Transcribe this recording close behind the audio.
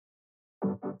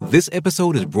This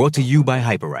episode is brought to you by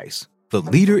Hyperice, the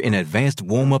leader in advanced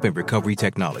warm-up and recovery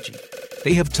technology.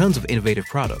 They have tons of innovative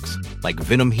products, like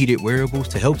Venom-heated wearables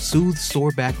to help soothe sore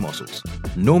back muscles,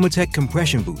 Normatec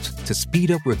compression boots to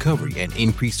speed up recovery and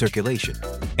increase circulation,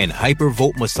 and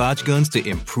Hypervolt massage guns to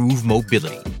improve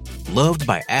mobility. Loved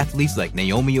by athletes like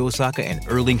Naomi Osaka and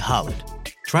Erling Haaland.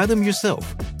 Try them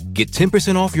yourself. Get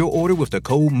 10% off your order with the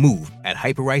code MOVE at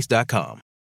hyperice.com.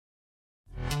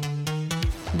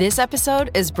 This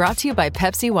episode is brought to you by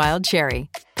Pepsi Wild Cherry.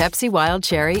 Pepsi Wild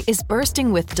Cherry is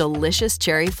bursting with delicious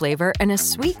cherry flavor and a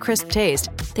sweet, crisp taste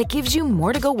that gives you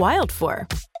more to go wild for.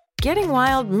 Getting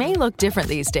wild may look different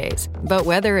these days, but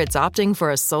whether it's opting for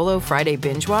a solo Friday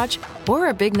binge watch or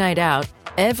a big night out,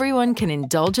 everyone can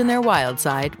indulge in their wild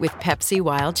side with Pepsi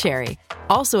Wild Cherry.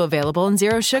 Also available in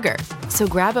Zero Sugar. So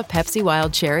grab a Pepsi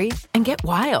Wild Cherry and get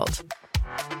wild.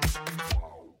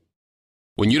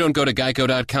 When you don't go to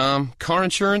Geico.com, car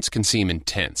insurance can seem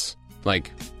intense.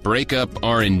 Like breakup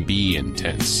R&B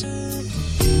intense.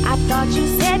 I thought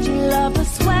you said you loved the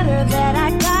sweater that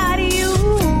I got you.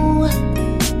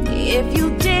 If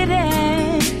you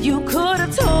didn't, you could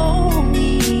have told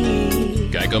me.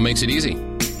 Geico makes it easy.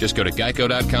 Just go to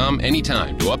Geico.com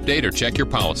anytime to update or check your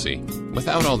policy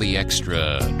without all the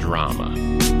extra drama.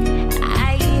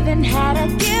 I even had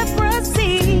a gift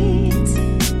receipt.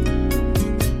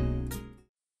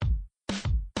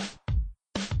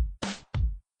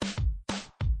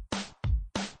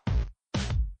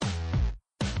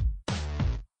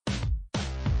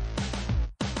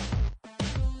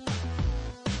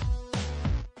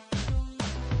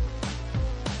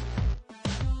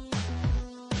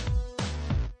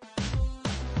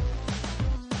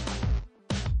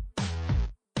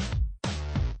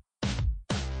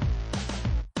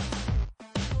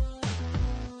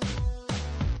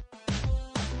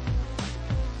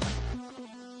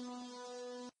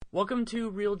 Welcome to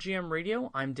Real GM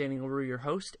Radio. I'm Danny LaRue, your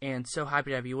host, and so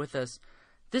happy to have you with us.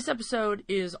 This episode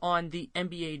is on the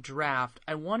NBA draft.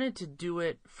 I wanted to do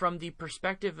it from the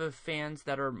perspective of fans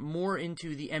that are more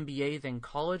into the NBA than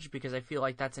college, because I feel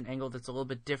like that's an angle that's a little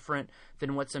bit different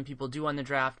than what some people do on the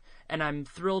draft, and I'm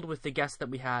thrilled with the guests that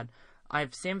we had. I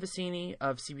have Sam Vecenie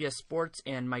of CBS Sports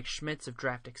and Mike Schmitz of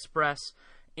Draft Express.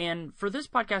 And for this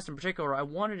podcast in particular, I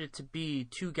wanted it to be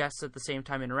two guests at the same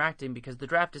time interacting, because the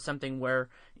draft is something where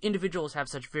individuals have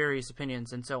such various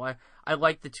opinions. And so I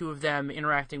like the two of them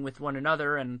interacting with one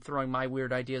another and throwing my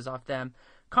weird ideas off them.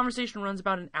 Conversation runs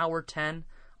about an hour 10.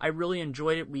 I really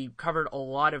enjoyed it. We covered a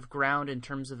lot of ground in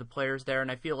terms of the players there, and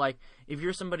I feel like if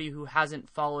you're somebody who hasn't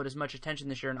followed as much attention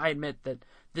this year, and I admit that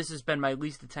this has been my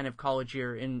least attentive college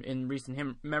year in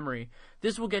recent memory,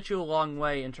 this will get you a long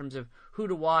way in terms of who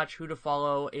to watch, who to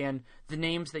follow, and the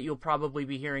names that you'll probably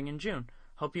be hearing in June.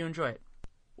 Hope you enjoy it.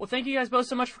 Well, thank you guys both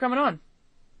so much for coming on.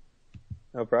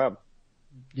 No problem.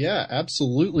 Yeah,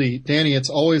 absolutely. Danny, it's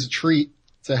always a treat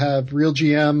to have Real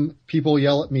GM people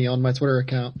yell at me on my Twitter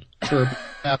account for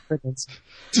opinions.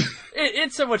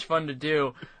 It's so much fun to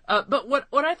do. But what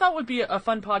I thought would be a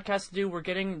fun podcast to do, we're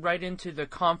getting right into the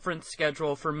conference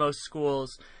schedule for most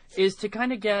schools, is to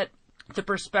kind of get the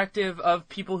perspective of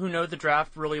people who know the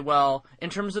draft really well in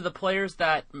terms of the players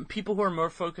that people who are more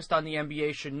focused on the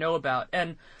NBA should know about.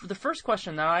 And the first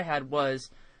question that I had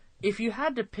was, if you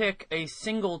had to pick a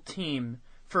single team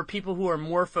for people who are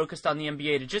more focused on the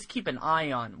NBA to just keep an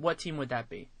eye on, what team would that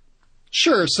be?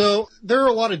 Sure. So there are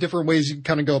a lot of different ways you can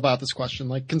kind of go about this question.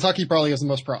 Like Kentucky probably has the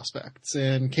most prospects,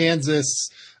 and Kansas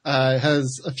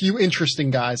has a few interesting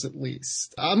guys at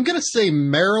least. I'm going to say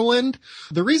Maryland.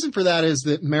 The reason for that is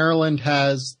that Maryland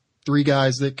has three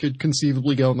guys that could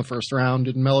conceivably go in the first round,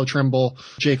 in Melo Trimble,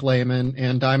 Jake Layman,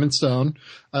 and Diamond Stone.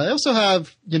 They also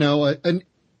have, an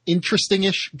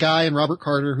interesting-ish guy in Robert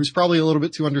Carter, who's probably a little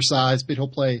bit too undersized, but he'll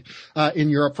play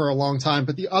in Europe for a long time.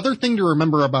 But the other thing to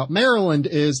remember about Maryland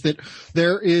is that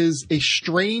there is a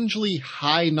strangely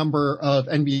high number of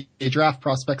NBA draft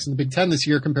prospects in the Big Ten this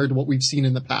year compared to what we've seen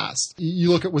in the past. You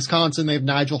look at Wisconsin, they have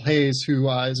Nigel Hayes, who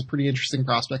is a pretty interesting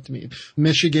prospect to me.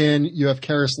 Michigan, you have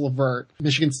Karis LeVert.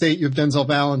 Michigan State, you have Denzel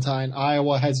Valentine.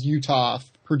 Iowa has Utah.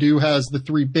 Purdue has the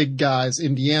three big guys.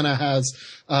 Indiana has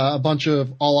a bunch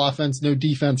of all offense, no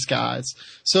defense guys.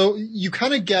 So you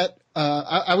kind of get,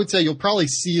 I would say you'll probably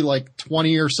see like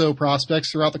 20 or so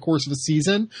prospects throughout the course of a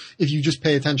season if you just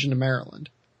pay attention to Maryland.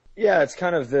 Yeah, it's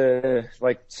kind of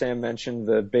like Sam mentioned,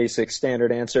 the basic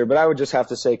standard answer, but I would just have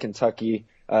to say Kentucky,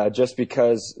 just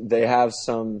because they have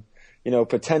some,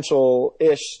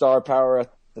 potential-ish star power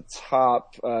the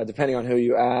top, depending on who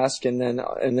you ask, and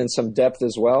then some depth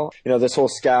as well. This whole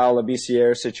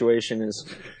Vecenie situation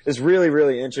is really,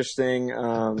 really interesting.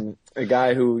 A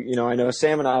guy who, I know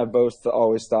Sam and I have both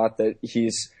always thought that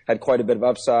he's had quite a bit of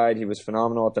upside. He was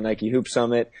phenomenal at the Nike Hoop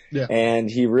Summit, and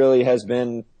he really has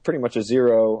been pretty much a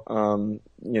zero,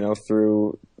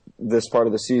 through this part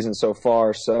of the season so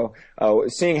far. So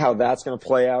seeing how that's going to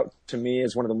play out to me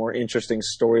is one of the more interesting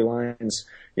storylines,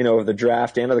 of the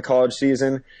draft and of the college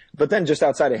season. But then just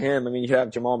outside of him, you have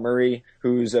Jamal Murray,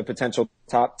 who's a potential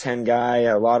top 10 guy,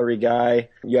 a lottery guy.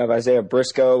 You have Isaiah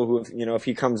Briscoe, who, if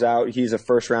he comes out, he's a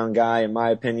first round guy, in my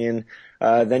opinion.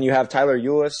 Then you have Tyler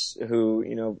Ulis,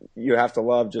 who, you have to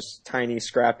love, just tiny,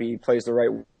 scrappy, plays the right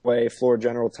way, floor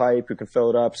general type who can fill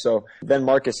it up. So then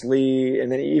Marcus Lee,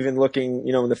 and then even looking,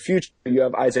 in the future, you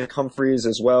have Isaac Humphries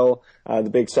as well, the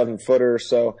big 7-footer.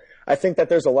 So I think that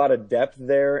there's a lot of depth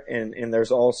there, and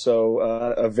there's also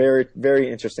a very,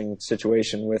 very interesting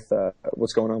situation with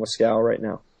what's going on with Scal right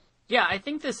now. Yeah, I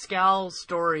think the Scal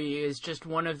story is just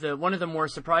one of the more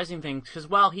surprising things, because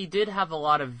while he did have a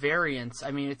lot of variance,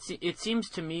 it seems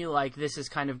to me like this has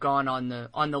kind of gone on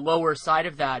the lower side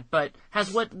of that. But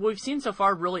has what we've seen so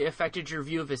far really affected your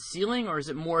view of his ceiling, or is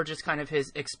it more just kind of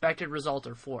his expected result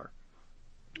or floor?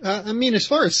 As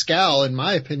far as Scal, in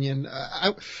my opinion,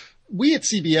 we at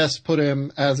CBS put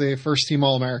him as a first-team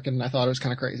All-American, and I thought it was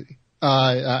kind of crazy.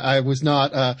 I was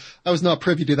not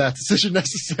privy to that decision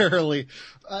necessarily.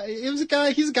 He's a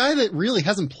guy that really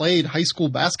hasn't played high school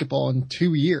basketball in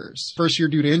 2 years. First year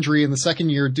due to injury, and the second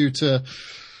year due to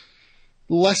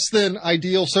less than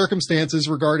ideal circumstances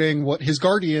regarding what his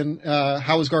guardian,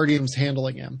 how his guardian was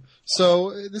handling him.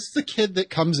 So this is a kid that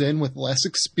comes in with less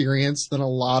experience than a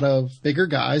lot of bigger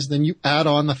guys. Then you add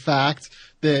on the fact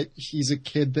that he's a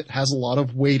kid that has a lot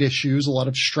of weight issues, a lot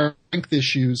of strength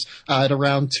issues, at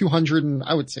around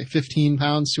 215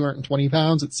 pounds, 220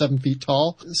 pounds at 7 feet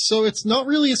tall. So it's not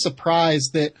really a surprise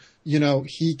that,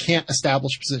 he can't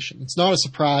establish position. It's not a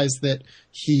surprise that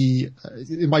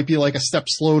it might be like a step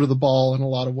slow to the ball in a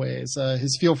lot of ways.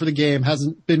 His feel for the game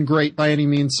hasn't been great by any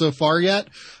means so far yet.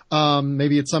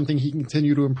 Maybe it's something he can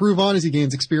continue to improve on as he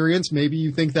gains experience. Maybe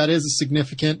you think that is a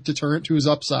significant deterrent to his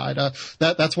upside.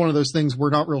 That's one of those things we're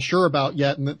not real sure about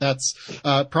yet, and that's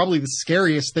probably the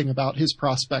scariest thing about his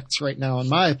prospects right now, in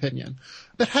my opinion.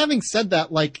 But having said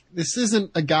that, this isn't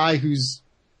a guy who's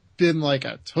been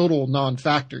a total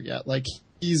non-factor yet.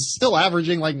 He's still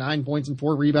averaging 9 points and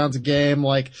 4 rebounds a game.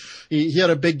 He had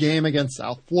a big game against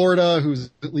South Florida, who's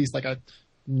at least a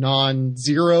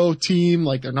non-zero team.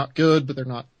 They're not good, but they're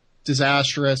not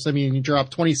disastrous. He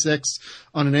dropped 26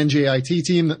 on an NJIT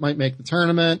team that might make the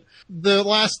tournament. The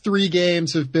last 3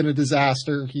 games have been a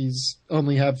disaster. He's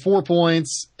only had 4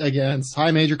 points against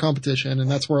high major competition, and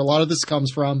that's where a lot of this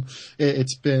comes from.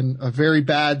 It's been a very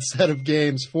bad set of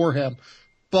games for him.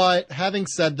 But having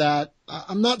said that,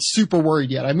 I'm not super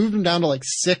worried yet. I moved him down to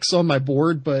 6 on my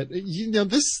board, but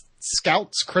this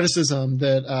Scouts criticism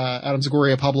that Adam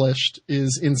Zagoria published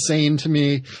is insane to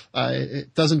me.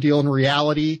 It doesn't deal in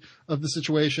reality of the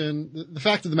situation. The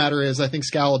fact of the matter is, I think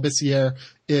Vecenie,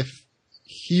 if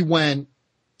he went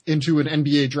into an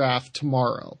NBA draft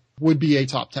tomorrow, would be a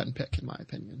top 10 pick, in my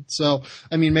opinion. So,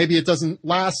 maybe it doesn't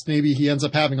last. Maybe he ends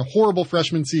up having a horrible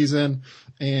freshman season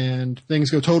and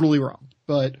things go totally wrong.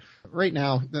 But right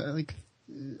now,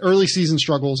 early season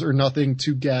struggles are nothing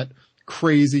to get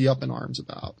crazy up in arms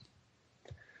about.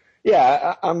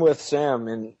 Yeah, I'm with Sam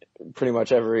in pretty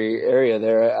much every area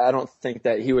there. I don't think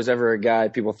that he was ever a guy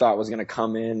people thought was going to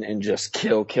come in and just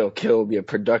kill, be a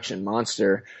production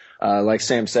monster. Like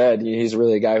Sam said, he's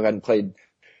really a guy who hadn't played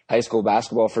high school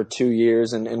basketball for 2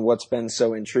 years, and what's been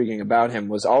so intriguing about him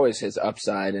was always his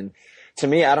upside. And to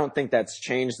me, I don't think that's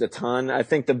changed a ton. I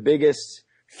think the biggest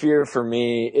fear for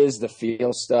me is the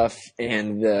feel stuff,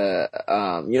 and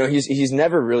he's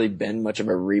never really been much of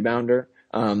a rebounder.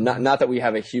 Not that we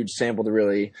have a huge sample to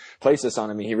really place this on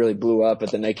him. He really blew up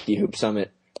at the Nike Hoop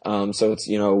Summit. So it's,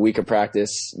 a week of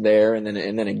practice there and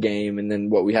then a game and then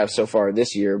what we have so far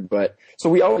this year. But so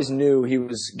we always knew he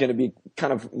was going to be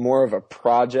kind of more of a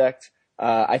project.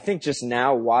 I think just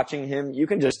now watching him, you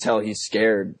can just tell he's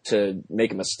scared to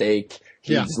make a mistake.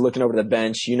 He's looking over the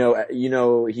bench.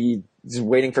 He's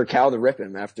waiting for Cal to rip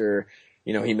him after,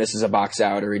 he misses a box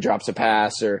out or he drops a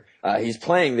pass or He's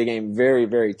playing the game very,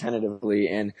 very tentatively,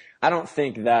 and I don't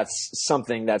think that's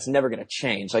something that's never going to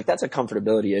change. Like, that's a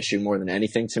comfortability issue more than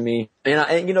anything to me.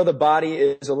 And the body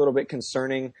is a little bit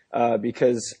concerning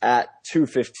because at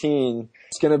 215,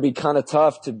 it's going to be kind of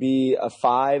tough to be a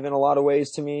 5 in a lot of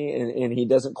ways to me, and he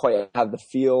doesn't quite have the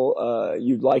feel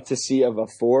you'd like to see of a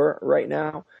 4 right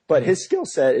now. But his skill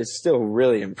set is still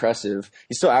really impressive.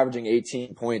 He's still averaging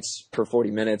 18 points per 40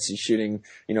 minutes. He's shooting,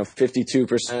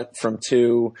 52% from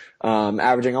 2,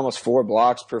 averaging almost 4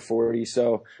 blocks per 40.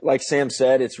 So like Sam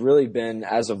said, it's really been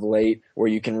as of late where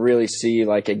you can really see,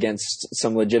 like, against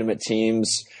some legitimate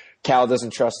teams, Cal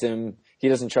doesn't trust him. He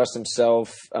doesn't trust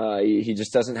himself. He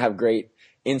just doesn't have great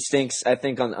instincts, I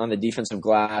think, on the defensive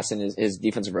glass and his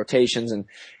defensive rotations and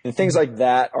things like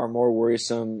that are more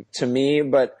worrisome to me.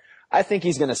 But I think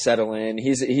he's going to settle in.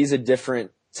 He's a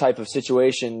different type of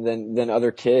situation than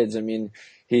other kids. I mean,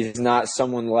 he's not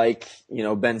someone like,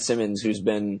 Ben Simmons,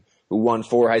 who won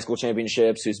 4 high school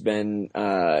championships, who's been,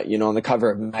 on the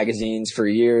cover of magazines for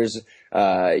years.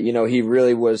 He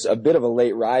really was a bit of a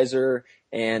late riser,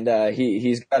 and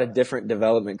he's got a different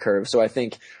development curve. So I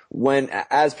think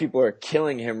as people are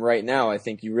killing him right now, I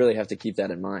think you really have to keep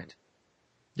that in mind.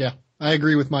 Yeah, I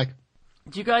agree with Mike.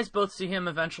 Do you guys both see him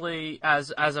eventually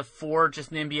as a 4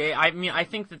 just in the NBA? I mean, I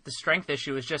think that the strength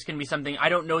issue is just going to be something. I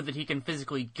don't know that he can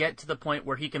physically get to the point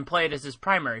where he can play it as his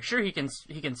primary. Sure, he can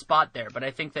spot there, but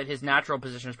I think that his natural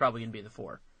position is probably going to be the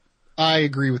 4. I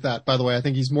agree with that, by the way. I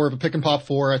think he's more of a pick and pop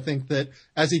 4. I think that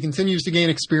as he continues to gain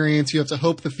experience, you have to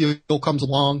hope the feel comes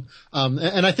along.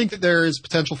 And I think that there is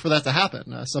potential for that to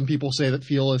happen. Some people say that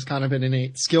feel is kind of an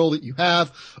innate skill that you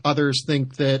have. Others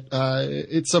think that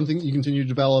it's something that you continue to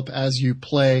develop as you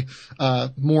play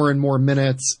more and more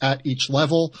minutes at each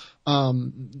level.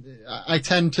 I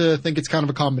tend to think it's kind of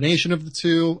a combination of the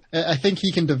two. I think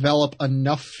he can develop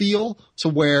enough feel to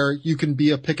where you can be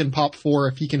a pick and pop 4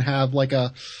 if he can have like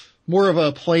more of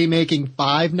a playmaking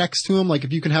 5 next to him. Like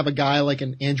if you can have a guy like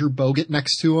an Andrew Bogut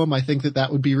next to him, I think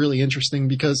that would be really interesting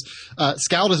because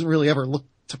Scal doesn't really ever look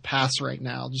to pass right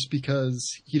now just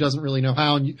because he doesn't really know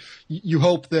how. And you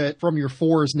hope that from your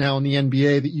 4s now in the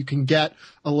NBA that you can get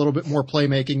a little bit more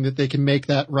playmaking, that they can make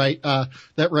that right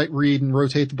read and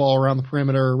rotate the ball around the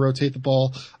perimeter or rotate the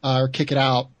ball or kick it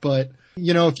out. But,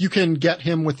 if you can get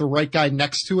him with the right guy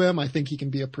next to him, I think he can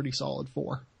be a pretty solid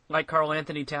 4. Like Karl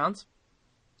Anthony Towns?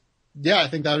 Yeah, I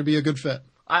think that would be a good fit.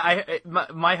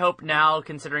 My hope now,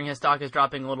 considering his stock is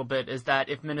dropping a little bit, is that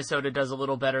if Minnesota does a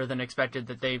little better than expected,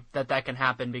 that can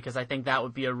happen, because I think that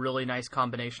would be a really nice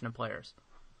combination of players.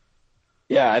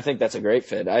 Yeah, I think that's a great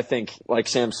fit. I think, like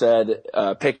Sam said,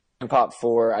 pick and pop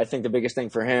 4. I think the biggest thing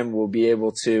for him will being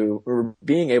able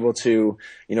to,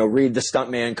 read the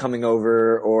stunt man coming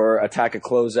over or attack a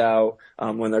closeout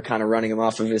when they're kind of running him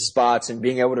off of his spots, and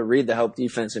being able to read the help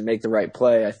defense and make the right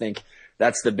play. I think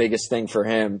that's the biggest thing for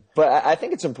him. But I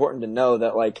think it's important to know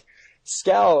that, like,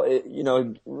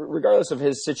 Scal, regardless of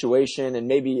his situation, and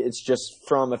maybe it's just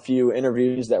from a few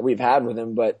interviews that we've had with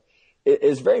him, but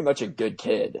is very much a good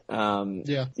kid.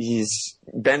 Yeah. He's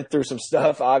been through some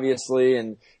stuff,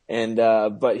 obviously,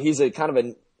 but he's a kind of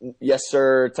a yes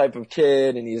sir type of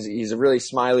kid, and he's a really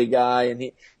smiley guy,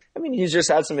 and he's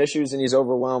just had some issues and he's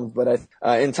overwhelmed, but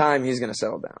in time he's going to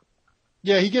settle down.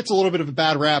 Yeah, he gets a little bit of a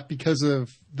bad rap because of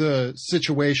the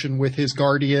situation with his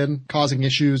guardian causing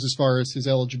issues as far as his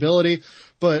eligibility.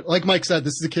 But like Mike said,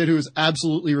 this is a kid who is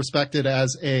absolutely respected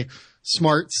as a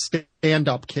smart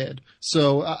stand-up kid.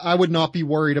 So I would not be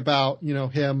worried about,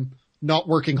 him not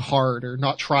working hard or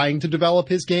not trying to develop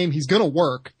his game. He's going to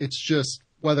work. It's just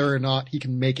whether or not he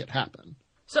can make it happen.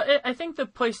 So I think the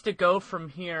place to go from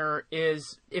here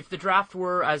is, if the draft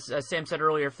were, as Sam said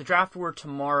earlier, if the draft were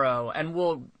tomorrow, and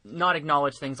we'll not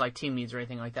acknowledge things like team needs or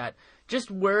anything like that, just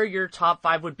where your top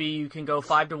 5 would be. You can go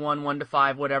 5 to 1, 1 to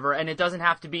 5, whatever, and it doesn't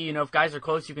have to be, if guys are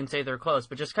close, you can say they're close,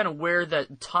 but just kind of where the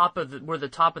top of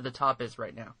the top is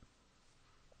right now.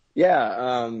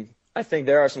 Yeah, I think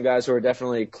there are some guys who are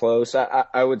definitely close.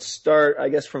 I would start, I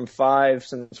guess, from 5,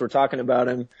 since we're talking about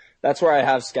him. That's where I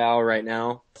have Scal right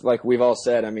now. Like we've all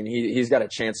said, he's got a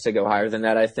chance to go higher than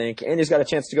that, I think, and he's got a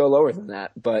chance to go lower than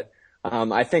that. But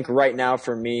I think right now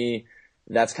for me,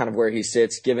 that's kind of where he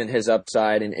sits, given his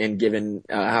upside and given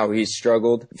how he's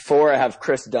struggled. 4, I have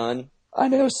Chris Dunn. I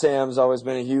know Sam's always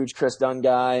been a huge Chris Dunn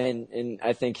guy, and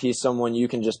I think he's someone you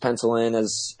can just pencil in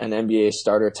as an NBA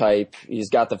starter type. He's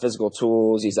got the physical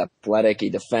tools. He's athletic. He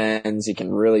defends. He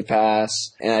can really pass.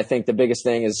 And I think the biggest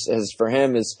thing is for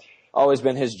him is always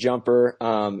been his jumper,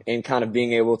 and kind of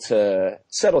being able to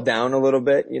settle down a little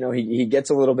bit. He gets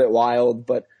a little bit wild,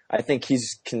 but I think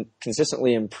he's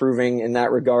consistently improving in that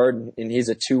regard, and he's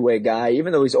a two-way guy.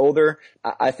 Even though he's older,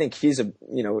 I think he's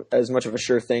as much of a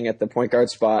sure thing at the point guard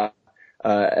spot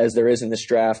as there is in this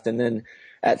draft. And then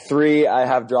at 3, I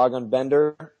have Dragan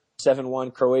Bender,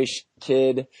 7'1" Croatian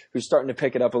kid who's starting to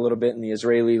pick it up a little bit in the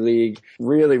Israeli league.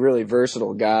 Really, really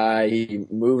versatile guy. He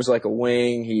moves like a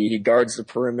wing. He guards the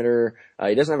perimeter.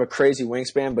 He doesn't have a crazy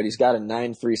wingspan, but he's got a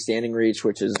 9'3" standing reach,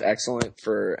 which is excellent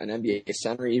for an NBA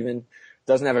center even.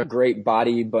 Doesn't have a great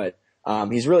body, but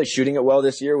he's really shooting it well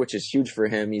this year, which is huge for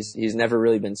him. He's never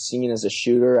really been seen as a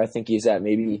shooter. I think he's at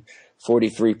maybe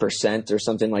 43% or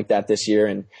something like that this year,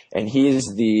 and he's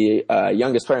the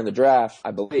youngest player in the draft,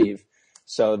 I believe.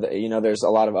 So, there's a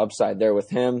lot of upside there with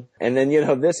him. And then,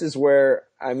 this is where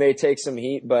I may take some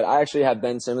heat, but I actually have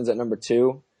Ben Simmons at number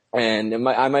 2. And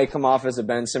I might come off as a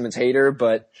Ben Simmons hater,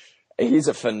 but he's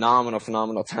a phenomenal,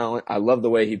 phenomenal talent. I love the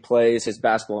way he plays. His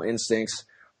basketball instincts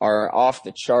are off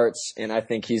the charts, and I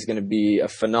think he's going to be a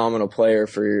phenomenal player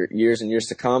for years and years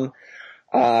to come.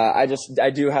 I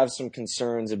do have some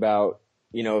concerns about,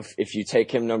 if you take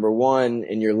him number 1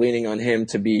 and you're leaning on him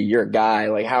to be your guy,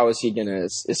 like how is he going to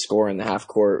score in the half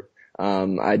court?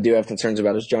 I do have concerns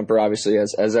about his jumper, obviously,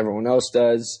 as everyone else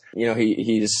does.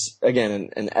 He's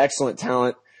again, an excellent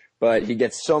talent, but he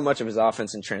gets so much of his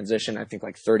offense in transition. I think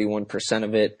like 31%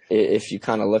 of it. If you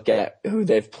kind of look at who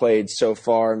they've played so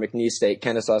far, McNeese State,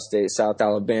 Kennesaw State, South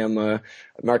Alabama,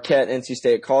 Marquette, NC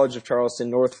State, College of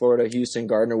Charleston, North Florida, Houston,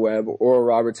 Gardner-Webb, Oral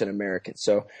Roberts, and American.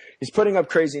 So he's putting up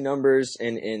crazy numbers,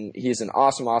 and he's an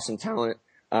awesome, awesome talent.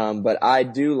 But I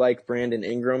do like Brandon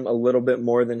Ingram a little bit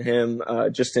more than him,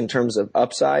 just in terms of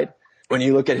upside. When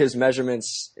you look at his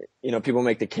measurements, people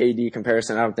make the KD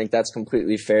comparison. I don't think that's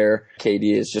completely fair.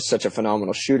 KD is just such a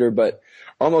phenomenal shooter, but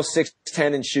almost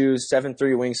 6'10" in shoes, 7'3"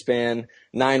 wingspan,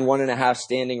 9'1.5"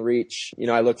 standing reach.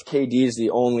 I looked, KD is the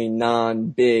only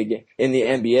non-big in the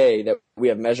NBA that we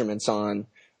have measurements on,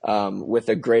 with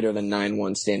a greater than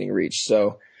 9'1" standing reach.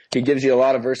 So he gives you a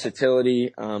lot of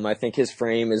versatility. I think his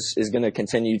frame is going to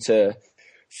continue to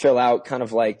fill out, kind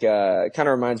of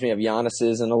reminds me of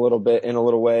Giannis's in a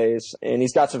little ways. And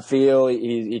he's got some feel.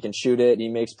 He can shoot it. He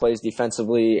makes plays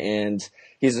defensively, and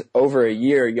he's over a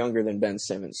year younger than Ben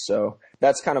Simmons. So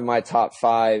that's kind of my top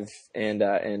 5 and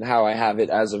how I have it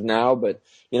as of now. But,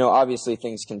 obviously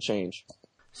things can change.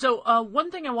 So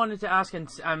one thing I wanted to ask, and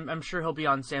I'm sure he'll be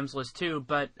on Sam's list too,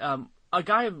 but a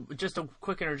guy, just a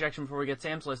quick interjection before we get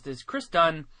Sam's list, is Chris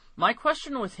Dunn. My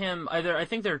question with him, I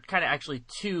think there are kind of actually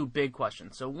 2 big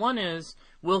questions. So one is,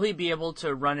 will he be able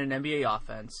to run an NBA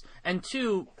offense? And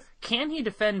 2, can he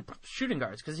defend shooting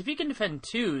guards? Because if he can defend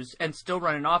 2s and still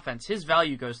run an offense, his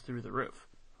value goes through the roof.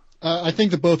 I think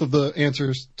that both of the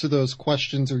answers to those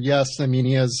questions are yes. I mean,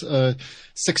 he has a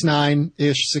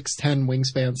 6'9"-ish, 6'10"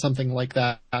 wingspan, something like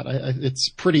that. It's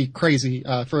pretty crazy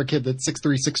for a kid that's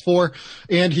 6'3", 6'4",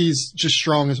 and he's just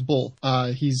strong as a bull.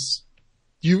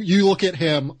 You look at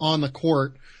him on the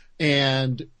court,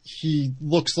 and he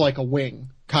looks like a wing,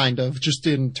 kind of, just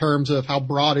in terms of how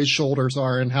broad his shoulders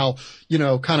are and how,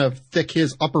 kind of thick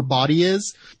his upper body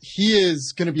is. He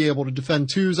is going to be able to defend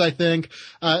 2s, I think.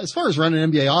 As far as running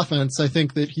an NBA offense, I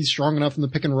think that he's strong enough in the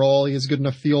pick and roll. He has good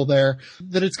enough feel there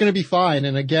that it's going to be fine.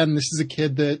 And again, this is a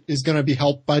kid that is going to be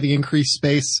helped by the increased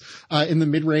space in the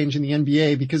mid-range in the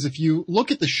NBA, because if you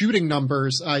look at the shooting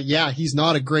numbers, he's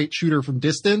not a great shooter from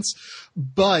distance,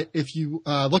 but if you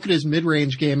look at his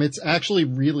mid-range game, it's actually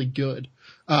really good.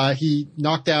 He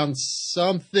knocked down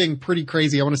something pretty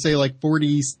crazy. I want to say like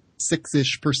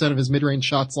 46-ish% of his mid-range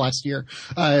shots last year,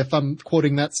 if I'm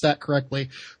quoting that stat correctly.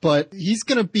 But he's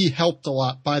going to be helped a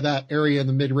lot by that area in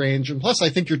the mid-range. And plus, I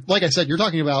think like I said, you're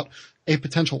talking about a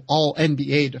potential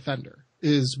all-NBA defender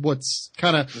is what's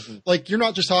kind of like, you're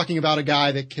not just talking about a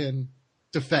guy that can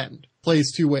defend,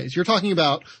 plays 2 ways. You're talking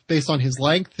about, based on his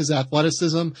length, his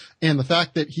athleticism, and the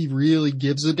fact that he really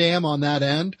gives a damn on that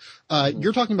end,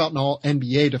 you're talking about an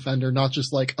all-NBA defender, not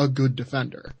just like a good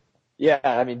defender. Yeah,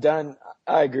 I mean, Dunn,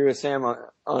 I agree with Sam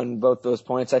on both those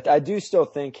points. I do still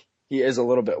think he is a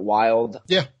little bit wild.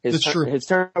 Yeah, that's true. His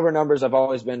turnover numbers have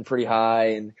always been pretty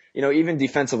high, and, even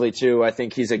defensively too, I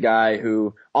think he's a guy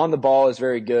who on the ball is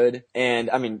very good, and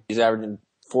I mean, he's averaging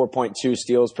 4.2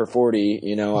 steals per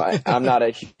 40. I'm not a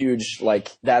huge,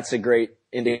 that's a great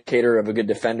indicator of a good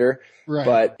defender. Right.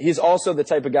 But he's also the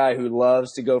type of guy who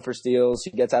loves to go for steals.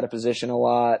 He gets out of position a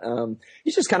lot.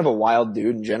 He's just kind of a wild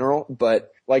dude in general.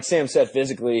 But like Sam said,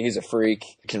 physically, he's a freak.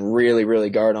 Can really, really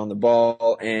guard on the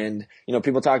ball. And,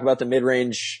 people talk about the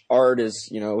mid-range art as,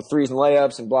 3s and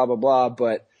layups and blah, blah, blah.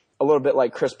 But a little bit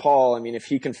like Chris Paul. I mean, if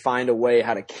he can find a way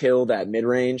how to kill that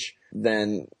mid-range,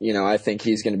 then, I think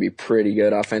he's going to be pretty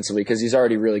good offensively because he's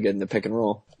already really good in the pick and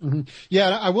roll. Mm-hmm.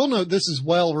 Yeah, I will note this as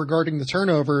well regarding the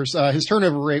turnovers. His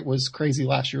turnover rate was crazy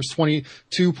last year. It was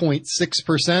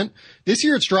 22.6%. This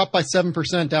year it's dropped by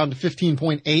 7% down to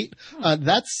 15.8.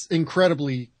 That's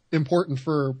incredibly important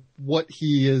for what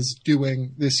he is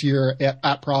doing this year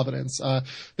at Providence.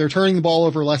 They're turning the ball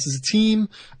over less as a team,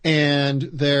 and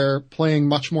they're playing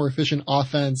much more efficient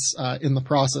offense in the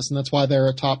process, and that's why they're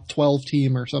a top 12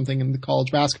 team or something in the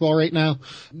college basketball right now.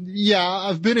 Yeah,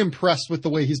 I've been impressed with the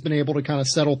way he's been able to kind of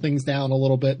settle things down a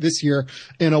little bit this year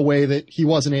in a way that he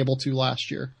wasn't able to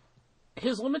last year.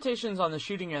 His limitations on the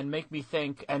shooting end make me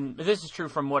think, and this is true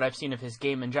from what I've seen of his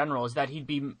game in general, is that he'd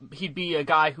be a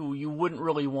guy who you wouldn't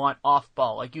really want off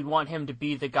ball. Like, you'd want him to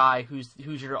be the guy who's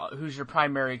your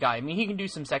primary guy. I mean, he can do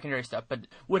some secondary stuff, but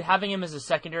would having him as a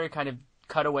secondary kind of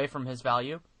cut away from his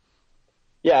value?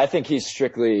 Yeah, I think he's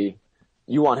strictly,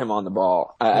 you want him on the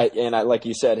ball. Like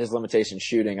you said, his limitation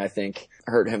shooting, I think,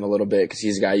 hurt him a little bit because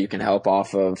he's a guy you can help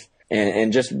off of.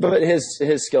 But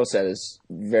his skill set is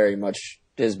very much,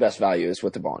 his best value is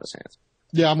with the ball in his hands.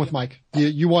 Yeah, I'm with Mike.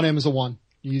 You want him as a one.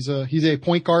 He's a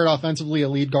point guard offensively, a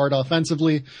lead guard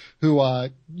offensively, who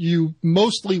you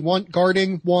mostly want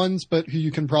guarding ones, but who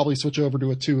you can probably switch over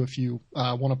to a two if you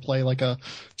want to play like a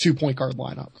 2-point guard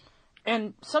lineup.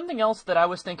 And something else that I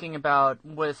was thinking about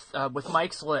with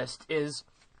Mike's list is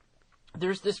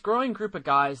there's this growing group of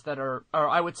guys that are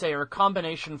I would say are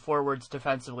combination forwards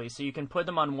defensively, so you can put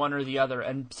them on one or the other,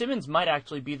 and Simmons might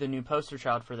actually be the new poster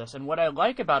child for this. And what I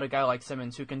like about a guy like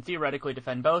Simmons, who can theoretically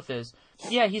defend both, is,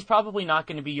 yeah, he's probably not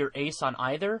going to be your ace on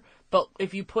either, but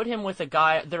if you put him with a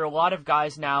guy, there are a lot of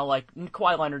guys now, like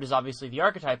Kawhi Leonard is obviously the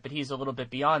archetype, but he's a little bit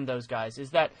beyond those guys,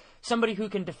 is that somebody who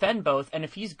can defend both, and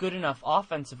if he's good enough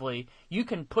offensively, you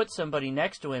can put somebody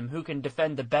next to him who can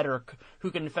defend who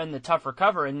can defend the tougher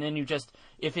cover, and then you just,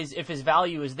 if his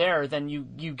value is there, then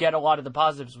you get a lot of the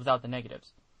positives without the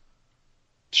negatives.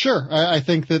 Sure. I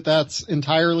think that's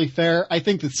entirely fair. I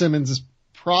think that Simmons is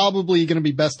probably going to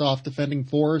be best off defending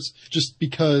fours just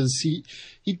because he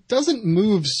doesn't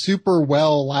move super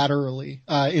well laterally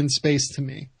in space to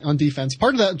me on defense.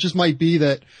 Part of that just might be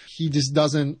that he just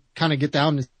doesn't kind of get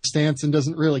down his stance and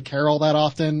doesn't really care all that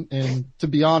often. And to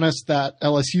be honest, that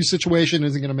LSU situation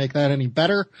isn't going to make that any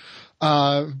better.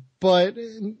 But,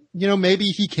 maybe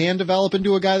he can develop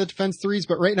into a guy that defends threes.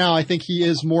 But right now, I think he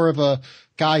is more of a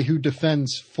guy who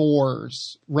defends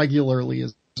fours regularly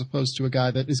as opposed to a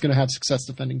guy that is going to have success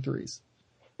defending threes.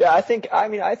 Yeah, I think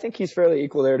he's fairly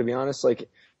equal there, to be honest. Like,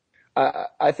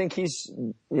 I think he's,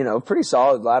 pretty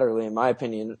solid laterally, in my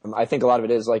opinion. I think a lot of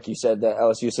it is, like you said, the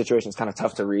LSU situation is kind of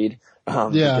tough to read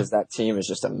because that team is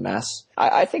just a mess.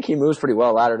 I think he moves pretty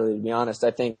well laterally, to be honest.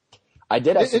 I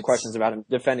did have some questions about him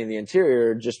defending the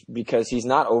interior just because he's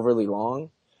not overly long.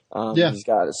 He's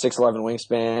got a 6'11"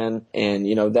 wingspan, and,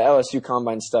 the LSU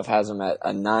Combine stuff has him at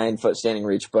a 9-foot standing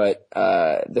reach, but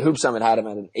the Hoop Summit had him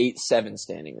at an 8'7"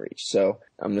 standing reach. So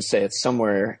I'm going to say it's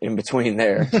somewhere in between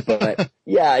there. But,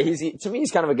 yeah, to me,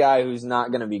 he's kind of a guy who's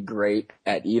not going to be great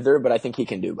at either, but I think he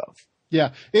can do both.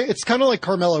 Yeah, it's kind of like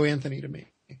Carmelo Anthony to me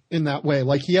in that way.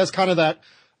 Like, he has kind of that,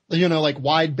 like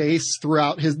wide base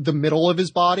throughout the middle of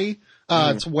his body.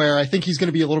 To where I think he's going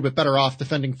to be a little bit better off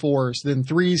defending fours than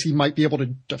threes. He might be able to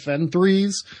defend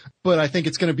threes, but I think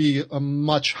it's going to be a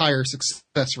much higher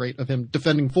success rate of him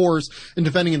defending fours and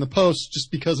defending in the post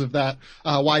just because of that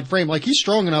wide frame. Like, he's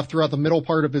strong enough throughout the middle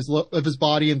part of his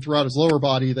body and throughout his lower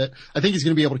body that I think he's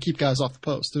going to be able to keep guys off the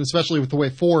post. And especially with the way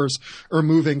fours are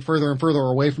moving further and further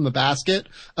away from the basket,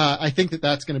 I think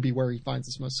that's going to be where he finds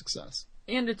his most success.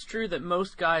 And it's true that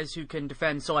most guys who can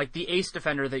defend, so like the ace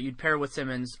defender that you'd pair with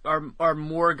Simmons, are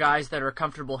more guys that are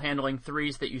comfortable handling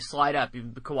threes that you slide up.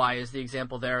 Kawhi is the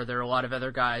example there. There are a lot of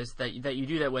other guys that you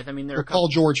do that with. I mean, Paul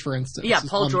George, for instance. Yeah,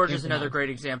 Paul George is another great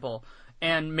example.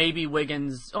 And maybe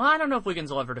Wiggins. Well, I don't know if Wiggins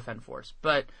will ever defend fours,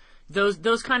 but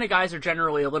those kind of guys are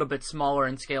generally a little bit smaller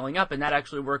and scaling up, and that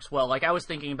actually works well. Like, I was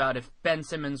thinking about if Ben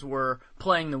Simmons were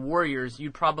playing the Warriors,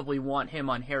 you'd probably want him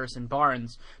on Harrison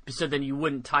Barnes, so then you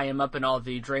wouldn't tie him up in all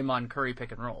the Draymond Curry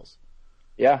pick and rolls.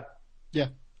 Yeah. Yeah.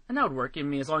 And that would work, I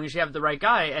mean, as long as you have the right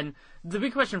guy. And the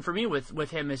big question for me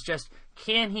with him is just,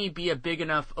 can he be a big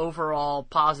enough overall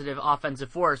positive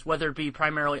offensive force, whether it be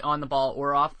primarily on the ball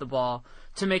or off the ball,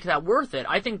 to make that worth it?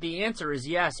 I think the answer is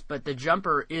yes, but the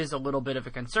jumper is a little bit of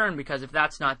a concern because if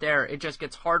that's not there, it just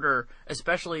gets harder,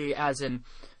 especially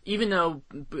even though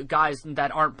guys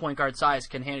that aren't point guard size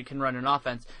can run an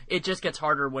offense, it just gets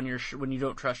harder when you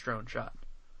don't trust your own shot.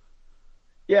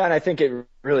 Yeah, and I think it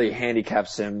really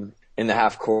handicaps him in the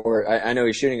half court. I know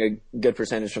he's shooting a good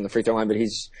percentage from the free throw line, but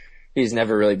he's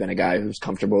never really been a guy who's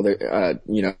comfortable,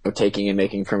 taking and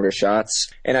making perimeter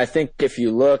shots. And I think if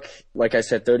you look, like I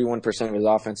said, 31% of his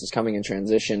offense is coming in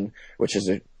transition, which is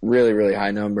a really, really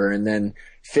high number. And then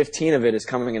 15 of it is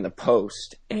coming in the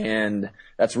post. And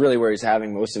that's really where he's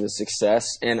having most of his success.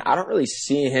 And I don't really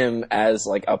see him as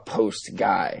like a post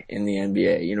guy in the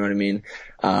NBA. You know what I mean?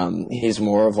 He's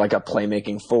more of like a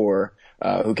playmaking four,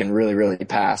 who can really, really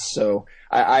pass. So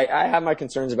I have my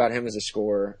concerns about him as a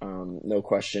scorer, no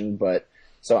question. But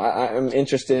so I'm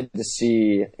interested to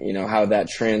see, how that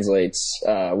translates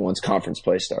once conference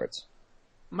play starts.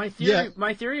 My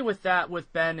theory with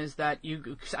Ben is that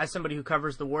you, as somebody who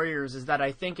covers the Warriors, is that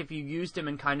I think if you used him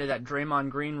in kind of that Draymond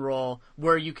Green role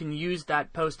where you can use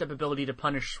that post-up ability to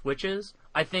punish switches,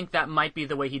 I think that might be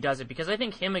the way he does it, because I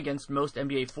think him against most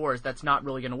NBA fours, that's not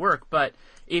really going to work. But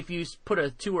if you put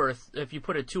a 2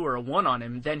 or a 1 on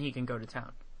him, then he can go to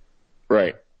town.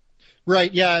 Right.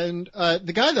 Right, yeah, and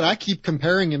the guy that I keep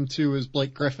comparing him to is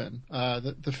Blake Griffin.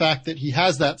 The fact that he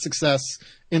has that success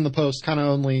in the post kind of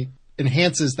only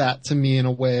enhances that to me in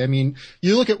a way. I mean,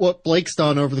 you look at what Blake's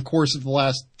done over the course of the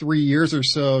last 3 years or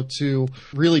so to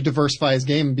really diversify his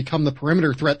game and become the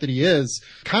perimeter threat that he is,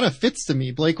 kind of fits to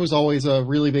me. Blake was always a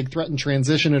really big threat in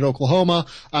transition at Oklahoma,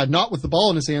 not with the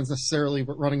ball in his hands necessarily,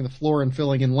 but running the floor and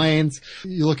filling in lanes.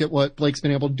 You look at what Blake's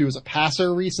been able to do as a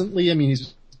passer recently. I mean,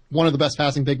 he's one of the best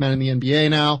passing big men in the NBA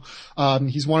now.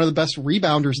 He's one of the best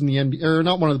rebounders in the NBA, or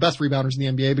not one of the best rebounders in the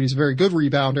NBA, but he's a very good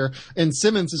rebounder. And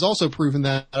Simmons has also proven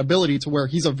that ability to where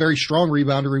he's a very strong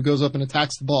rebounder who goes up and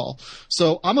attacks the ball.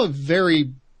 So I don't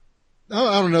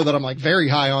know that I'm like very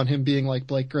high on him being like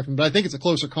Blake Griffin, but I think it's a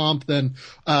closer comp than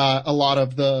a lot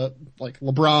of the like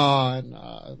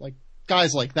LeBron, like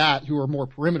guys like that who are more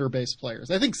perimeter based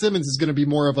players. I think Simmons is going to be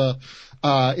more of a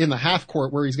in the half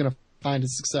court where he's going to find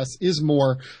his success is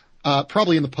more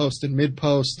probably in the post and mid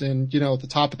post and at the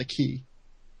top of the key.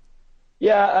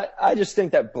 Yeah, I just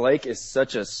think that Blake is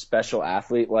such a special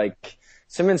athlete. Like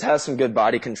Simmons has some good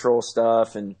body control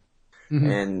stuff and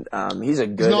he's a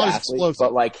good athlete,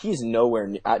 but like he's nowhere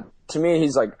near, to me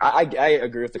he's like I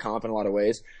agree with the comp in a lot of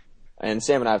ways, and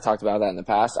Sam and I have talked about that in the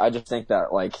past. I just think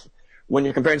that like when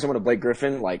you're comparing someone to Blake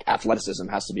Griffin, like athleticism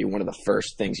has to be one of the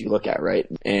first things you look at, right?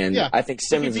 And yeah. I think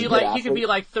Simmons he could be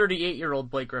like 38-year-old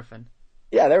Blake Griffin.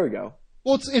 Yeah, there we go.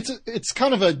 Well, it's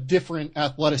kind of a different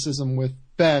athleticism with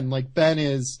Ben. Like Ben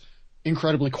is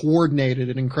incredibly coordinated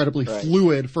and incredibly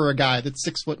fluid for a guy that's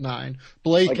 6'9".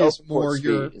 Blake like is more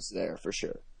is there for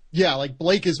sure. Yeah, like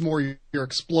Blake is more your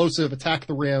explosive, attack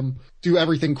the rim, do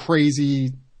everything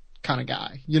crazy kind of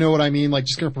guy. You know what I mean? Like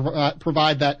just going to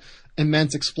provide that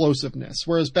immense explosive,ness.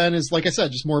 Whereas Ben is, like I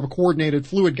said, just more of a coordinated,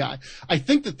 fluid guy. I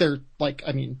think that they're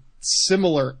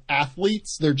similar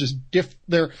athletes. They're just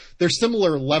they're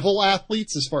similar level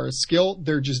athletes as far as skill.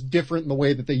 They're just different in the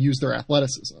way that they use their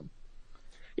athleticism.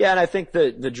 Yeah, and I think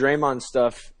the Draymond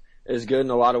stuff is good in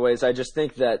a lot of ways. I just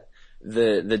think that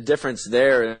the difference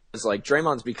there is like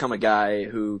Draymond's become a guy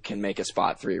who can make a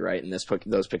spot three, right, in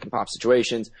those pick and pop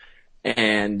situations.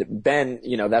 And Ben,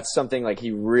 that's something like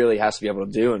he really has to be able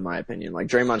to do, in my opinion. Like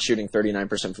Draymond's shooting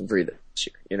 39% from three this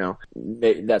year,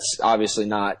 That's obviously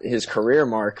not his career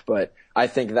mark, but I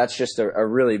think that's just a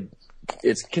really,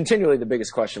 it's continually the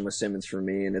biggest question with Simmons for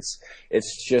me. And it's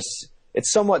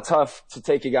somewhat tough to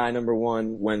take a guy number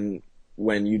one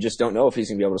when you just don't know if he's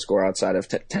going to be able to score outside of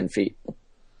 10 feet.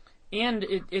 And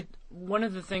one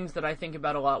of the things that I think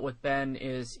about a lot with Ben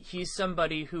is he's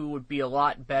somebody who would be a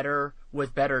lot better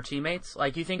with better teammates.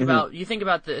 Like you think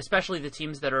about especially the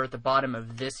teams that are at the bottom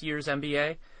of this year's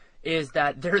NBA, is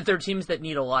that they're teams that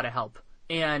need a lot of help.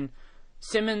 And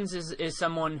Simmons is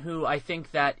someone who I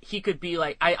think that he could be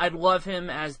like, I'd love him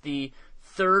as the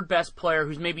third best player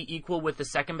who's maybe equal with the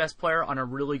second best player on a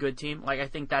really good team. Like I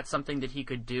think that's something that he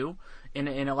could do in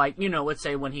a like, let's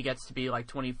say when he gets to be like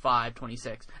 25,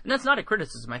 26. And that's not a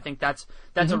criticism. I think that's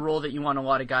a role that you want a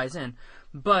lot of guys in.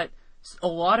 But a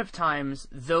lot of times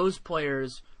those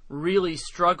players really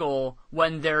struggle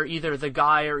when they're either the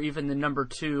guy or even the number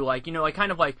two. Like, like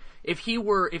kind of like if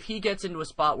he gets into a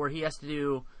spot where he has to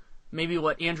do maybe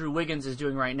what Andrew Wiggins is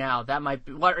doing right now, that might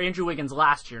be what Andrew Wiggins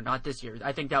last year, not this year.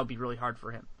 I think that would be really hard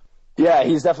for him. Yeah,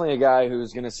 he's definitely a guy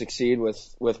who's going to succeed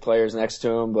with players next to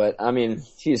him. But, I mean,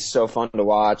 he's so fun to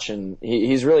watch, and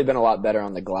he's really been a lot better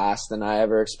on the glass than I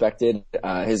ever expected.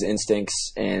 His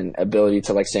instincts and ability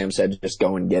to, like Sam said, just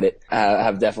go and get it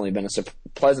have definitely been a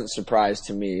pleasant surprise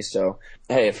to me. So,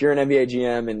 hey, if you're an NBA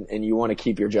GM and you want to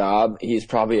keep your job, he's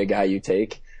probably a guy you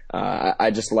take.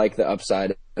 I just like the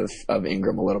upside of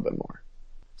Ingram a little bit more.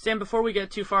 Sam, before we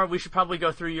get too far, we should probably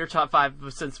go through your top five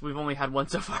since we've only had one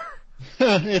so far.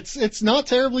 It's not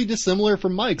terribly dissimilar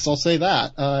from Mike's, I'll say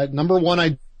that. Number one,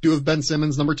 I do have Ben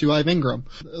Simmons. Number two, I have Ingram.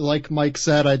 Like Mike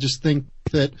said, I just think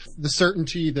that the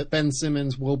certainty that Ben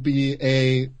Simmons will be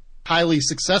a highly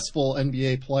successful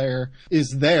NBA player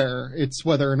is there. It's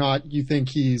whether or not you think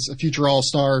he's a future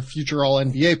All-Star, future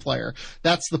All-NBA player.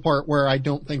 That's the part where I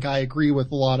don't think I agree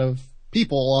with a lot of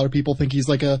people. A lot of people think he's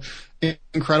like a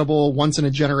incredible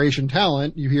once-in-a-generation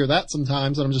talent. You hear that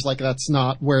sometimes, and I'm just like, that's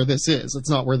not where this is. That's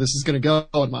not where this is going to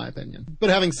go, in my opinion.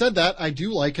 But having said that, I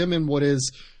do like him in what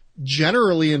is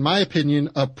generally, in my opinion,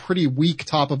 a pretty weak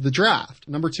top of the draft.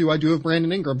 Number two, I do have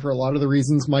Brandon Ingram for a lot of the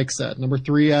reasons Mike said. Number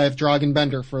three, I have Dragan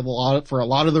Bender for a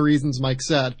lot of the reasons Mike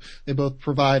said. They both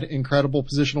provide incredible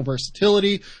positional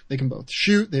versatility. They can both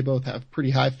shoot. They both have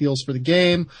pretty high feels for the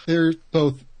game. They're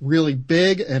both really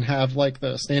big and have like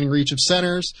the standing reach of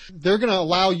centers. They're going to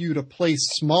allow you to play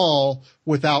small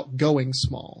without going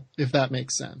small, if that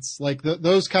makes sense. Like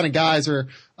those kind of guys are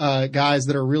guys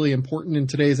that are really important in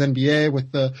today's NBA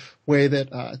with the way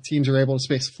that teams are able to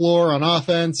space the floor on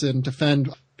offense and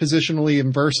defend positionally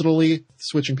and versatilely,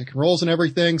 switching pick and rolls and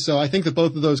everything. So I think that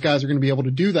both of those guys are going to be able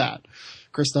to do that.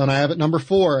 Chris Dunn, I have at number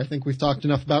 4. I think we've talked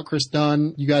enough about Chris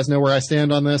Dunn. You guys know where I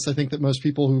stand on this. I think that most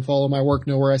people who follow my work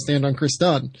know where I stand on Chris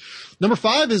Dunn. Number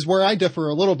 5 is where I differ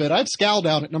a little bit. I've scowled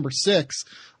out at number 6.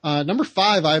 Number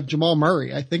 5, I have Jamal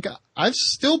Murray. I think I've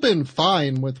still been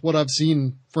fine with what I've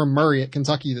seen from Murray at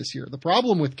Kentucky this year. The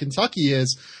problem with Kentucky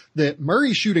is that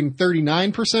Murray's shooting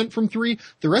 39% from 3.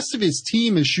 The rest of his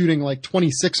team is shooting like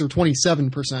 26 or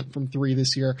 27% from 3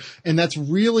 this year. And that's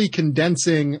really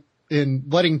condensing in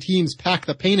letting teams pack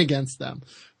the paint against them.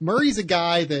 Murray's a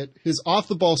guy that his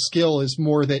off-the-ball skill is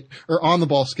more that, or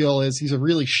on-the-ball skill is he's a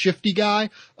really shifty guy,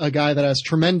 a guy that has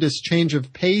tremendous change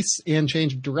of pace and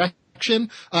change of direction.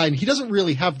 And he doesn't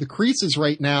really have the creases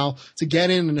right now to get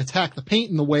in and attack the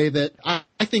paint in the way that I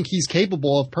think he's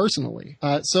capable of personally.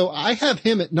 So I have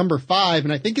him at number 5,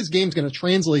 and I think his game's going to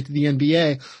translate to the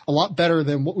NBA a lot better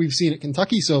than what we've seen at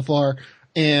Kentucky so far.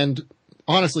 And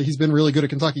honestly, he's been really good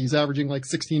at Kentucky. He's averaging like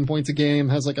 16 points a game,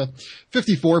 has like a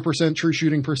 54% true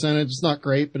shooting percentage. It's not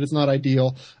great, but it's not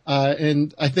ideal.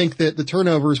 And I think that the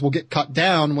turnovers will get cut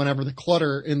down whenever the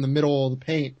clutter in the middle of the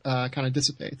paint kind of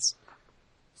dissipates.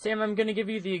 Sam, I'm going to give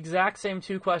you the exact same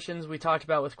 2 questions we talked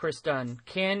about with Chris Dunn.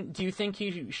 Do you think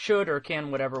he should, or can,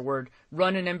 whatever word,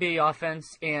 run an NBA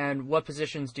offense, and what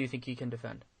positions do you think he can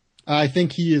defend? I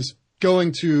think he is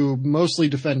going to mostly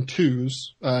defend 2s.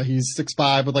 He's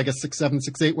 6'5" with like a 6'7",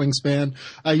 6'8" wingspan.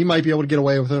 You might be able to get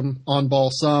away with him on ball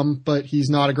some, but he's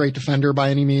not a great defender by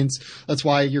any means. That's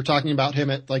why you're talking about him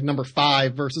at like number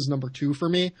 5 versus number 2 for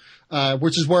me,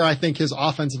 which is where I think his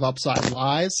offensive upside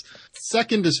lies.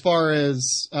 Second, as far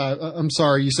as, I'm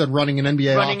sorry, you said running an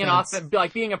NBA running offense. An offense,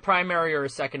 like being a primary or a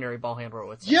secondary ball handler,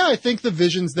 let's say. Yeah, I think the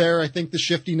vision's there. I think the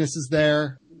shiftiness is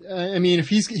there. I mean,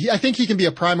 I think he can be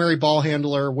a primary ball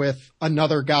handler with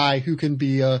another guy who can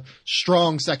be a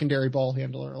strong secondary ball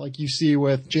handler, like you see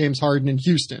with James Harden in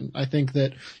Houston. I think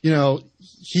that,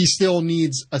 he still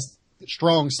needs a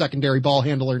strong secondary ball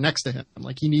handler next to him.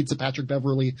 Like he needs a Patrick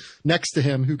Beverley next to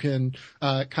him who can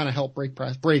kind of help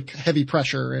break heavy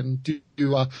pressure and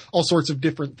do all sorts of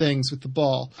different things with the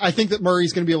ball. I think that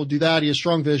Murray's going to be able to do that. He has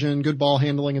strong vision, good ball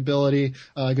handling ability,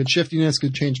 good shiftiness,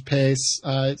 good change of pace.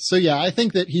 So yeah, I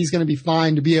think that he's going to be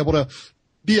fine to be able to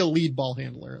be a lead ball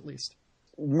handler at least.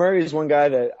 Murray is one guy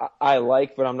that I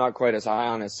like, but I'm not quite as high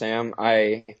on as Sam.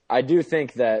 I do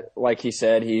think that, like he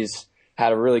said, he's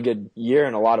had a really good year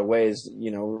in a lot of ways,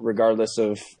 regardless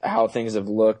of how things have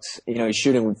looked. He's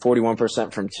shooting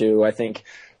 41% from 2. I think,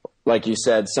 like you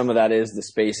said, some of that is the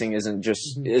spacing isn't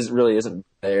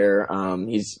there.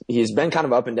 He's been kind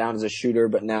of up and down as a shooter,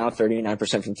 but now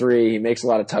 39% from 3. He makes a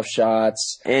lot of tough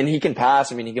shots, and he can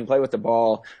pass. I mean, he can play with the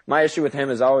ball. My issue with him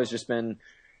has always just been,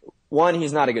 one,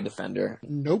 he's not a good defender.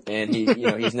 Nope. And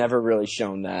he's never really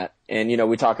shown that. And,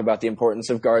 we talk about the importance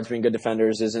of guards being good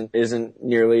defenders isn't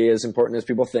nearly as important as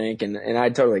people think. And I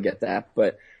totally get that.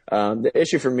 But, the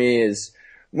issue for me is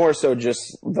more so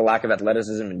just the lack of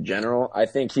athleticism in general. I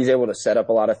think he's able to set up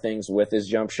a lot of things with his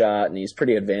jump shot, and he's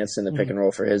pretty advanced in the pick and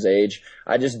roll for his age.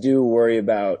 I just do worry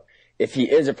about, if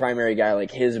he is a primary guy,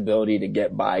 like his ability to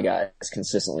get by guys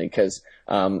consistently. Because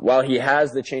while he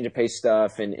has the change of pace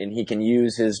stuff and he can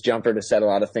use his jumper to set a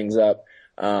lot of things up,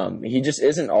 he just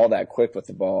isn't all that quick with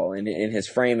the ball. And his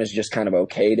frame is just kind of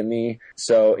okay to me.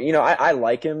 So, I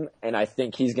like him, and I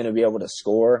think he's going to be able to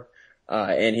score.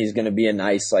 And he's going to be a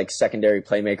nice, like, secondary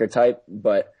playmaker type.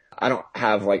 But I don't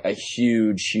have, like, a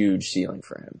huge, huge ceiling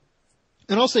for him.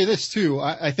 And I'll say this too.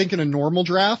 I think in a normal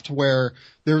draft where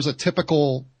there's a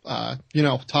typical,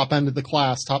 top end of the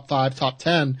class, top 5, top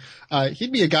 10,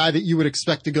 he'd be a guy that you would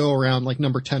expect to go around like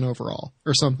number 10 overall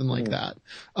or something like that.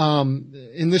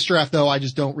 In this draft though, I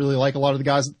just don't really like a lot of the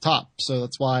guys at the top. So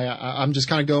that's why I'm just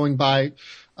kind of going by,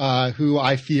 who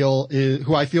I feel a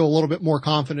little bit more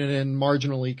confident in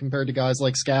marginally compared to guys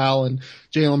like Scal and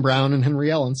Jaylen Brown and Henry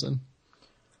Ellenson.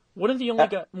 One of the only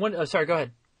guys, sorry, go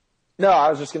ahead. No, I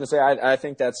was just going to say, I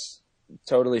think that's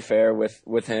totally fair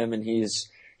with him. And he's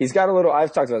got a little,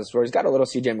 I've talked about this before, he's got a little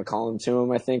CJ McCollum to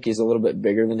him. I think he's a little bit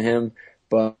bigger than him,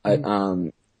 but,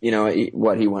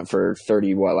 he went for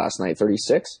 30, last night,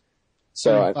 36?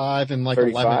 So 35 and like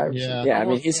 35. 11. Yeah. Yeah. I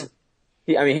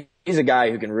mean, he's a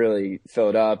guy who can really fill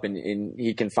it up and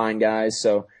he can find guys.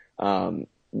 So,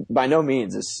 by no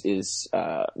means is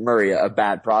Murray a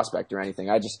bad prospect or anything.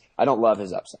 I don't love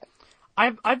his upside.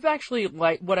 I've actually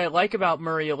what I like about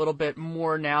Murray a little bit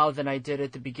more now than I did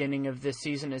at the beginning of this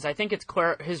season is I think it's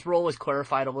his role is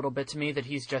clarified a little bit to me that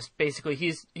he's just basically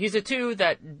he's a 2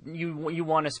 that you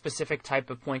want a specific type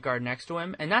of point guard next to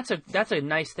him, and that's a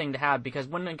nice thing to have because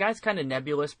when a guy's kind of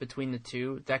nebulous between the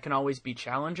two, that can always be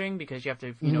challenging because you have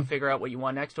to figure out what you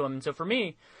want next to him. And so for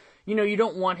me, you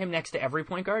don't want him next to every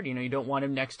point guard. You don't want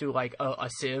him next to like a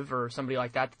Civ or somebody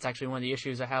like that. That's actually one of the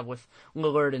issues I have with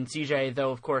Lillard and CJ,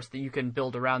 though, of course, that you can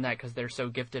build around that because they're so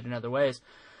gifted in other ways.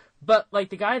 But like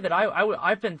the guy that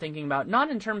I've been thinking about,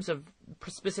 not in terms of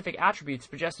specific attributes,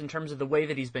 but just in terms of the way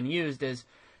that he's been used is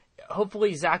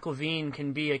hopefully Zach LaVine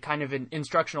can be a kind of an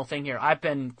instructional thing here. I've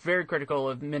been very critical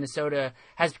of Minnesota,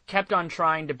 has kept on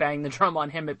trying to bang the drum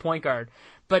on him at point guard.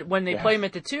 But when they play him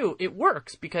at the 2, it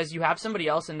works because you have somebody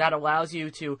else and that allows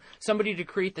somebody to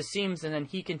create the seams and then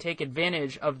he can take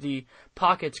advantage of the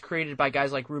pockets created by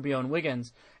guys like Rubio and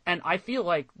Wiggins. And I feel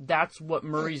like that's what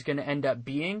Murray's going to end up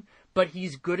being, but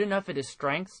he's good enough at his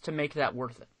strengths to make that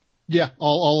worth it. Yeah,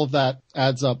 all of that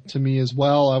adds up to me as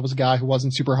well. I was a guy who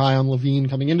wasn't super high on LaVine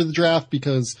coming into the draft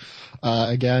because,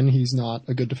 again, he's not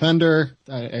a good defender.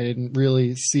 I didn't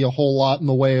really see a whole lot in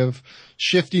the way of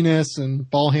shiftiness and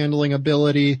ball handling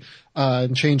ability,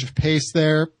 and change of pace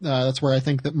there. That's where I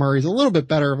think that Murray's a little bit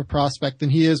better of a prospect than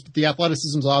he is, but the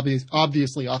athleticism's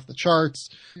obviously off the charts.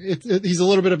 He's a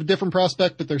little bit of a different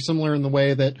prospect, but they're similar in the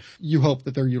way that you hope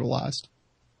that they're utilized.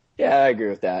 Yeah, I agree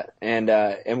with that. And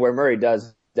where Murray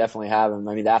does definitely have him.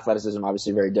 I mean, the athleticism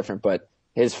obviously very different, but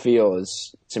his feel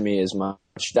is, to me, is much.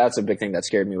 That's a big thing that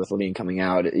scared me with LaVine coming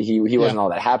out. He wasn't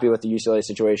all that happy with the UCLA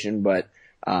situation, but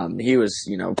he was,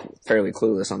 fairly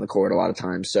clueless on the court a lot of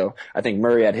times. So I think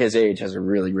Murray at his age has a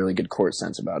really, really good court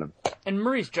sense about him. And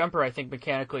Murray's jumper, I think,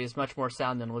 mechanically is much more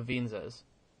sound than LaVine's is.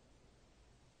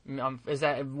 Is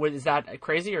that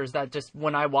crazy, or is that just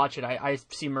when I watch it, I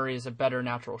see Murray as a better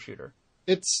natural shooter?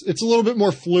 It's a little bit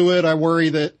more fluid. I worry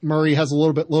that Murray has a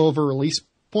little bit low of a release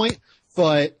point,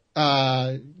 but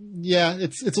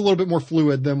it's a little bit more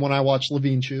fluid than when I watch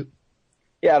LaVine shoot.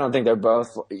 Yeah, I don't think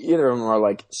either of them are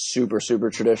like super, super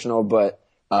traditional, but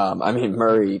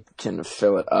Murray can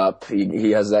fill it up.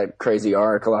 He has that crazy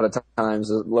arc a lot of times,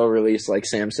 low release, like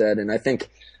Sam said, and I think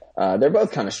they're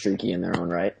both kind of streaky in their own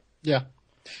right. Yeah.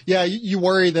 Yeah, you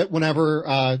worry that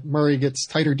whenever Murray gets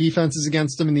tighter defenses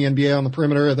against him in the NBA on the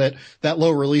perimeter, that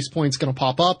low release point's going to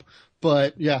pop up.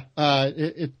 But yeah, I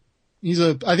think he's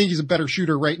a better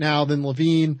shooter right now than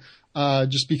LaVine,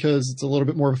 just because it's a little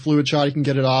bit more of a fluid shot. He can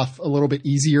get it off a little bit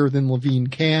easier than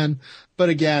LaVine can. But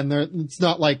again, it's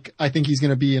not like I think he's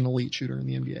going to be an elite shooter in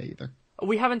the NBA either.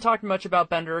 We haven't talked much about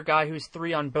Bender, a guy who's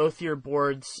 3 on both your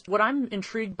boards. What I'm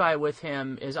intrigued by with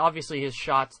him is obviously his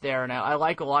shots there, and I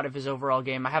like a lot of his overall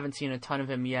game. I haven't seen a ton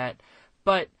of him yet.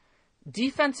 But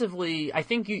defensively, I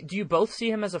think do you both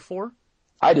see him as a 4?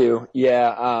 I do,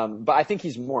 yeah. But I think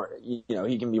he's more, he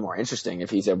can be more interesting if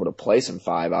he's able to play some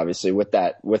 5, obviously, with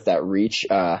that reach.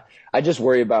 I just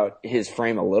worry about his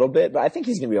frame a little bit, but I think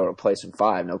he's going to be able to play some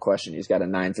 5, no question. He's got a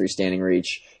 9'3" standing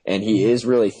reach, and he is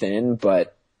really thin,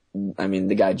 but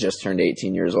the guy just turned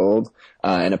 18 years old.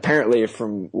 And apparently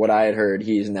from what I had heard,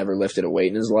 he's never lifted a weight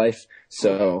in his life.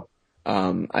 So,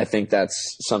 I think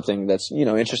that's something that's,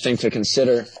 interesting to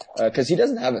consider, cause he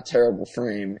doesn't have a terrible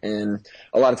frame. And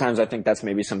a lot of times I think that's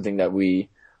maybe something that we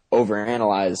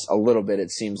overanalyze a little bit.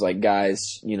 It seems like guys,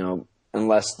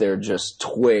 unless they're just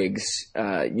twigs,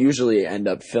 usually end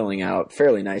up filling out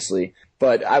fairly nicely.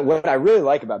 But what I really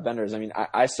like about Bender is,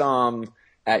 I saw him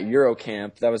at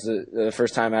Eurocamp. That was the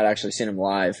first time I'd actually seen him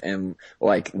live, and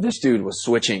this dude was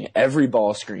switching every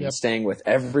ball screen, staying with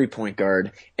every point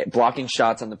guard, blocking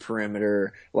shots on the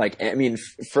perimeter.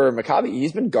 For Maccabi,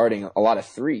 he's been guarding a lot of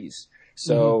threes.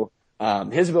 So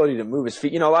his ability to move his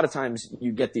feet, a lot of times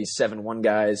you get these 7'1"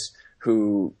 guys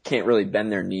who can't really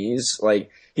bend their knees.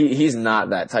 Like he's not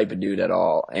that type of dude at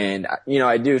all. And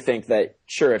I do think that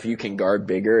sure, if you can guard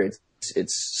bigger,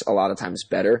 it's a lot of times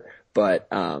better. But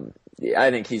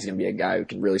I think he's going to be a guy who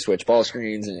can really switch ball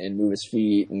screens and move his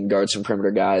feet and guard some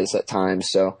perimeter guys at times.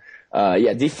 So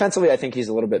defensively, I think he's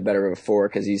a little bit better of a 4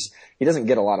 because he doesn't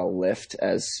get a lot of lift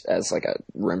as like a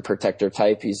rim protector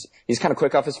type. He's kind of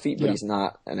quick off his feet, but he's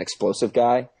not an explosive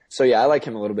guy. So I like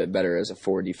him a little bit better as a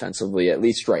 4 defensively, at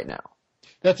least right now.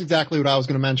 That's exactly what I was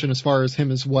going to mention as far as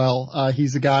him as well.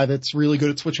 He's a guy that's really good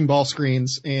at switching ball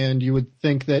screens, and you would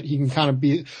think that he can kind of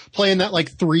be playing that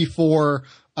like 3-4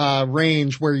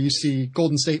 range where you see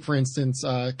Golden State, for instance,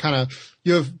 kind of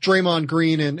you have Draymond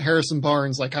Green and Harrison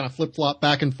Barnes like kind of flip-flop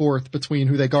back and forth between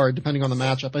who they guard depending on the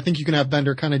matchup. I think you can have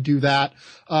Bender kind of do that.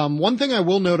 One thing I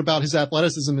will note about his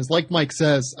athleticism is, like Mike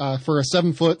says, for a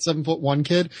 7'1"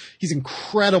 kid, he's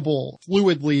incredible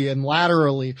fluidly and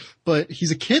laterally, but he's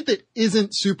a kid that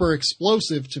isn't super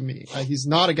explosive to me. He's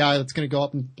not a guy that's going to go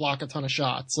up and block a ton of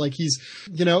shots. Like he's,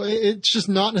 it's just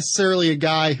not necessarily a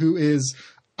guy who is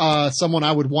someone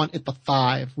I would want at the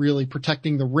 5, really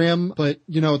protecting the rim, but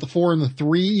at the 4 and the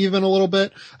 3 even a little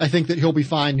bit, I think that he'll be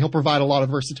fine. He'll provide a lot of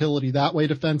versatility that way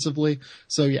defensively.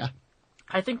 So yeah.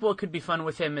 I think what could be fun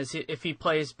with him is if he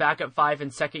plays backup 5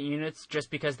 and second units,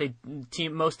 just because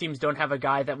most teams don't have a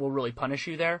guy that will really punish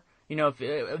you there.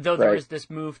 Though there is this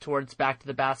move towards back to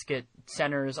the basket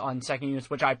centers on second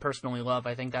units, which I personally love.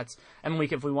 I think that's, and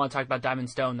if we want to talk about Diamond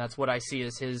Stone, that's what I see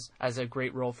as a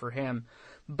great role for him.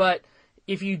 But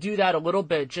if you do that a little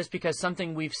bit, just because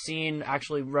something we've seen,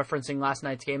 actually referencing last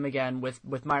night's game again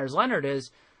with Myers Leonard, is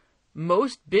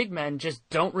most big men just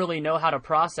don't really know how to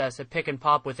process a pick and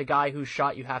pop with a guy whose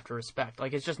shot you have to respect.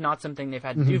 Like, it's just not something they've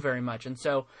had to do very much. And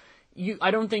so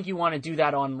I don't think you want to do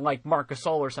that on like Marc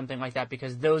Gasol or something like that,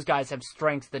 because those guys have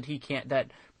strengths that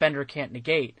Bender can't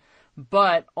negate.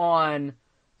 But on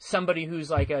somebody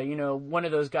who's like one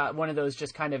of those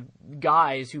just kind of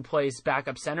guys who plays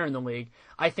backup center in the league,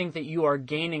 I think that you are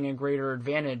gaining a greater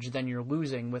advantage than you're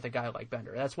losing with a guy like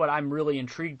Bender. That's what I'm really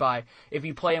intrigued by. If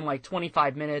you play him like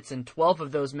 25 minutes and 12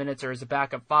 of those minutes are as a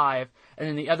backup 5, and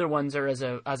then the other ones are as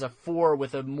a 4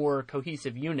 with a more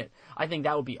cohesive unit, I think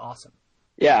that would be awesome.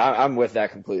 Yeah, I'm with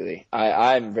that completely.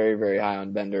 I'm very, very high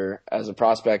on Bender as a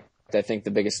prospect. I think the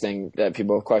biggest thing that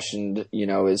people have questioned,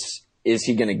 is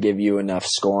he going to give you enough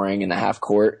scoring in the half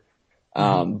court?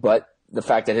 But the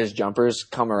fact that his jumpers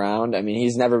come around, I mean,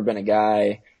 he's never been a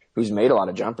guy who's made a lot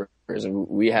of jumpers. And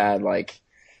we had like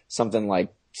something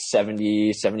like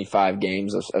 70, 75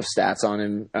 games of stats on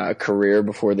him career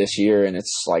before this year. And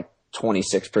it's like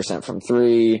 26% from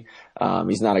 3.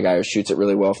 He's not a guy who shoots it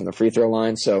really well from the free throw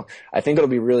line. So I think it'll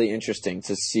be really interesting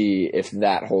to see if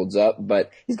that holds up.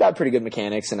 But he's got pretty good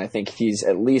mechanics, and I think he's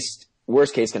at least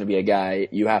worst case going to be a guy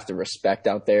you have to respect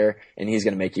out there, and he's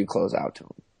going to make you close out to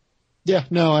him. Yeah,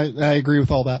 no, I agree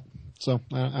with all that. So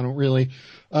I don't really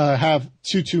have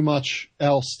too much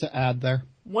else to add there.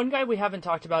 One guy we haven't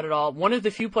talked about at all, one of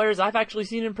the few players I've actually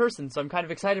seen in person, so I'm kind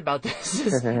of excited about this,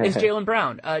 is Jaylen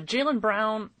Brown. Jaylen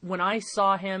Brown, when I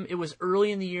saw him, it was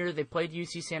early in the year. They played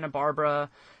UC Santa Barbara,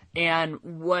 and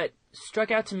what struck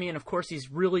out to me, and of course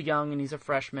he's really young and he's a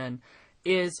freshman,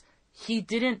 is he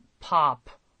didn't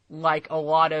pop like a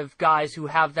lot of guys who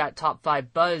have that top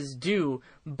 5 buzz do.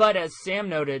 But as Sam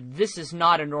noted, this is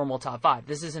not a normal top 5.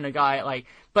 This isn't a guy like,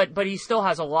 but he still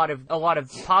has a lot of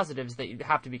positives that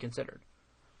have to be considered.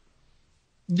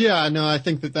 Yeah, no, I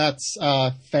think that's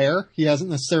fair. He hasn't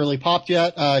necessarily popped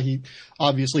yet. He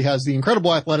obviously has the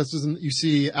incredible athleticism that you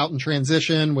see out in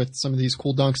transition with some of these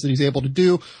cool dunks that he's able to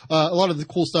do. A lot of the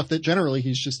cool stuff that generally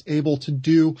he's just able to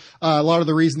do. A lot of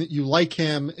the reason that you like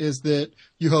him is that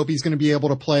you hope he's going to be able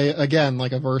to play, again,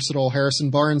 like a versatile Harrison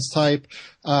Barnes type,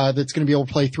 that's going to be able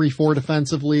to play 3-4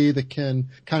 defensively, that can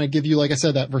kind of give you, like I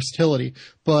said, that versatility.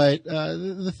 But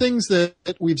the things that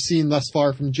we've seen thus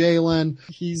far from Jaylen,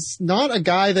 he's not a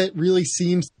guy that really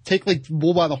seems to take like the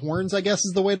bull by the horns, I guess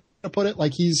is the way to put it.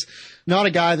 Like, he's not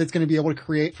a guy that's going to be able to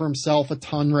create for himself a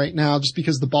ton right now, just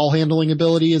because the ball handling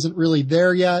ability isn't really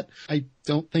there yet. I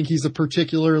don't think he's a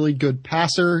particularly good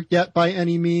passer yet by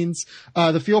any means.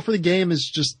 The feel for the game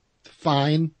is just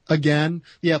fine. Again,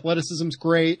 the athleticism's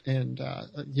great, and a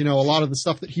lot of the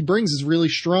stuff that he brings is really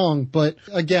strong. But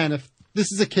again, if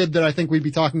this is a kid that I think we'd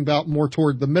be talking about more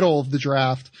toward the middle of the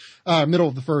draft, middle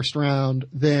of the first round,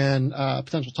 than a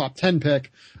potential top 10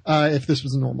 pick if this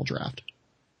was a normal draft.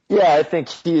 Yeah, I think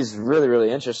he's really,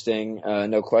 really interesting,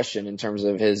 no question, in terms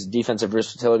of his defensive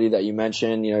versatility that you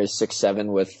mentioned. He's 6'7"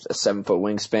 with a 7-foot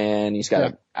wingspan. He's got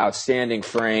an outstanding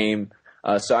frame.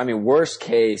 So, I mean, worst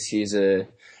case, he's a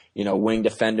wing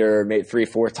defender,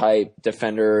 3-4 type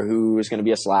defender who is going to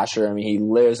be a slasher. I mean, he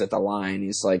lives at the line.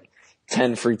 He's like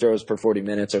 10 free throws per 40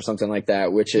 minutes or something like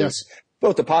that, which is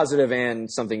both a positive and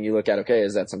something you look at, okay,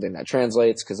 is that something that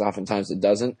translates? Because oftentimes it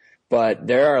doesn't. But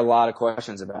there are a lot of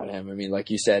questions about him. I mean, like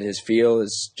you said, his feel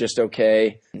is just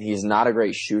okay. He's not a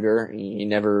great shooter. He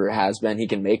never has been. He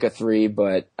can make a three,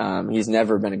 but he's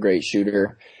never been a great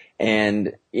shooter.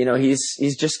 And,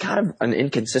 he's just kind of an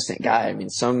inconsistent guy. I mean,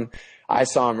 I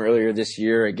saw him earlier this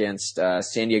year against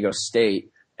San Diego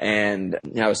State, and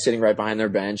I was sitting right behind their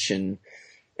bench, and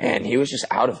he was just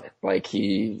out of it. Like,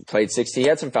 he played 60. He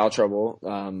had some foul trouble,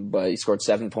 but he scored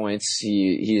 7 points.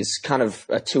 He's kind of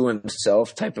a to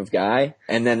himself type of guy.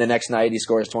 And then the next night he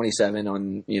scores 27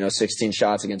 on, 16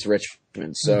 shots against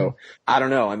Richmond. So I don't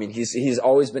know. I mean, he's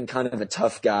always been kind of a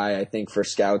tough guy, I think, for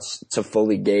scouts to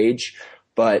fully gauge.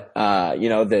 But,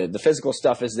 the physical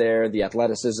stuff is there, the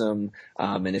athleticism.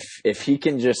 And if he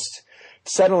can just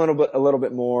settle a little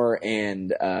bit more,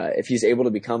 and if he's able to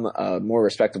become a more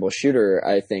respectable shooter,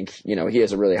 I think he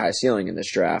has a really high ceiling in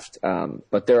this draft.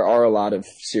 But there are a lot of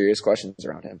serious questions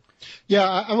around him. Yeah,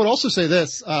 I would also say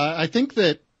this. I think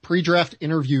that pre-draft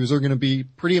interviews are going to be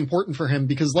pretty important for him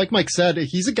because, like Mike said,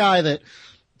 he's a guy that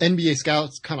NBA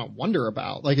scouts kind of wonder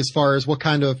about, like, as far as what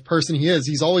kind of person he is.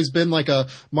 He's always been like a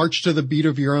march to the beat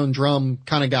of your own drum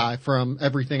kind of guy from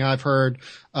everything I've heard,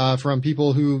 from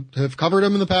people who have covered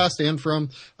him in the past and from,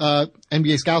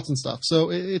 NBA scouts and stuff. So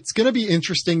it's going to be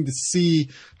interesting to see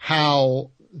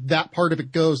how that part of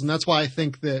it goes. And that's why I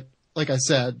think that, like I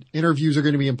said, interviews are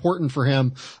going to be important for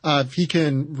him. If he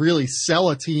can really sell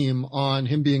a team on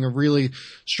him being a really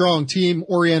strong team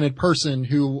oriented person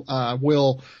who,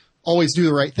 will always do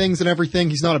the right things and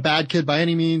everything. He's not a bad kid by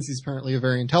any means. He's apparently a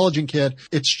very intelligent kid.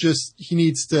 It's just he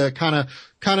needs to kind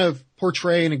of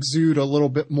portray and exude a little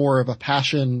bit more of a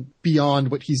passion beyond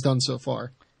what he's done so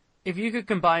far. If you could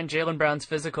combine Jaylen Brown's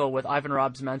physical with Ivan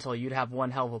Rob's mental, you'd have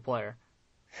one hell of a player.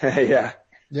 Yeah,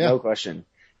 no question.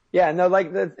 Yeah, no,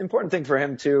 like the important thing for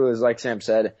him too is, like Sam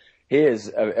said, he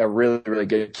is a really, really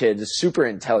good kid, a super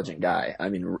intelligent guy. I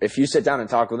mean, if you sit down and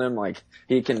talk with him, like,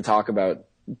 he can talk about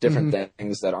different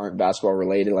things that aren't basketball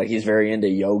related. Like, he's very into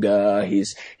yoga.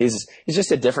 He's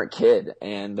just a different kid.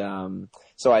 And,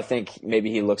 so I think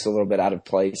maybe he looks a little bit out of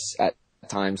place at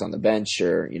times on the bench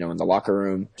or, in the locker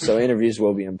room. So interviews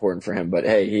will be important for him, but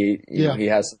hey, he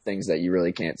has some things that you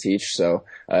really can't teach. So,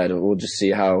 we'll just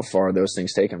see how far those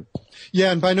things take him.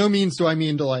 Yeah. And by no means do I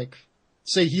mean to, like,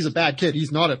 say he's a bad kid.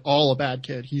 He's not at all a bad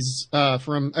kid. He's,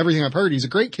 from everything I've heard, he's a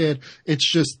great kid. It's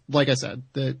just, like I said,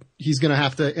 that he's going to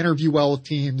have to interview well with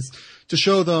teams to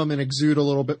show them and exude a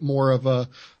little bit more of a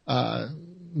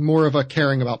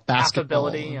caring about basketball.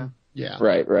 Affability, yeah.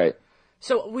 Right.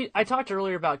 So I talked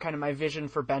earlier about kind of my vision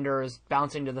for Bender as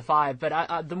bouncing to the five,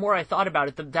 but the more I thought about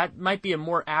it, that might be a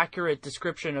more accurate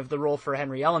description of the role for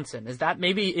Henry Ellenson.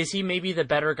 Is he maybe the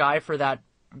better guy for that?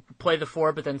 Play the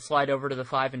four, but then slide over to the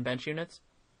five in bench units?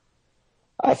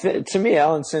 To me,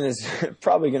 Ellenson is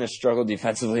probably going to struggle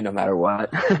defensively no matter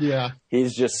what. Yeah.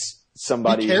 He's just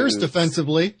somebody who cares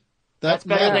defensively. That's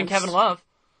better than Kevin Love.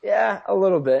 Yeah, a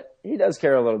little bit. He does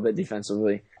care a little bit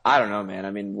defensively. I don't know, man.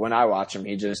 I mean, when I watch him,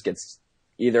 he just gets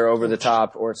either over the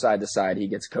top or side to side. He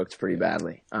gets cooked pretty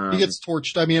badly. He gets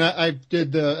torched. I mean, I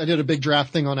did a big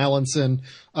draft thing on Ellenson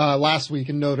last week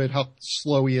and noted how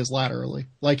slow he is laterally.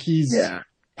 Like, he's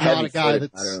not a guy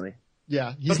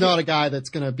he's not a guy that's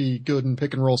going to be good in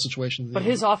pick and roll situations. But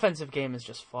his offensive game is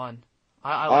just fun.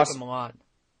 I like him a lot.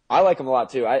 I like him a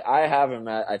lot too. I have him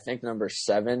at, I think, number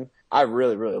 7. I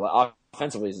really, really like.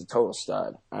 Offensively, he's a total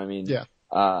stud. I mean,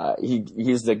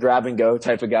 he's the grab and go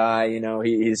type of guy.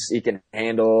 He can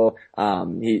handle.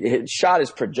 His shot is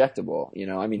projectable.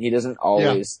 I mean, he doesn't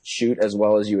always shoot as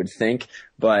well as you would think,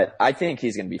 but I think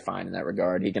he's going to be fine in that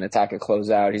regard. He can attack a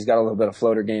closeout. He's got a little bit of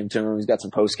floater game to him. He's got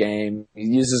some post game. He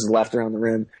uses his left around the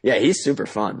rim. Yeah, he's super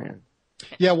fun, man.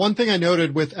 Yeah, one thing I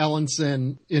noted with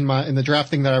Ellenson in the draft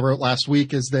thing that I wrote last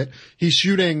week is that he's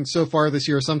shooting so far this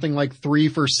year something like 3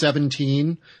 for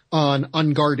 17 on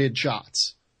unguarded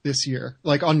shots this year,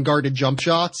 like unguarded jump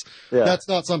shots. Yeah. That's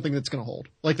not something that's going to hold.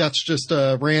 Like, that's just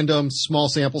a random small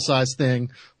sample size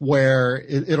thing where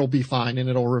it'll be fine and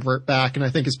it'll revert back. And I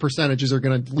think his percentages are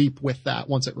going to leap with that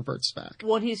once it reverts back.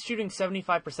 Well, he's shooting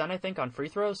 75%, I think, on free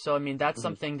throws. So, I mean, that's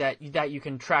something that you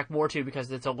can track more to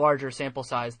because it's a larger sample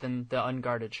size than the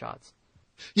unguarded shots.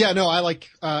 Yeah, no, I like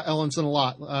Ellenson a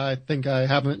lot. I think I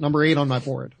have him at number 8 on my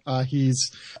board.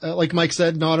 He's, like Mike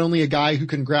said, not only a guy who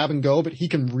can grab and go, but he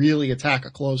can really attack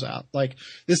a closeout. Like,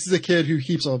 this is a kid who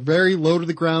keeps a very low to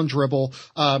the ground dribble,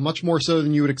 much more so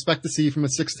than you would expect to see from a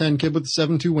 6'10" kid with a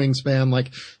 7'2" wingspan.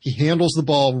 Like, he handles the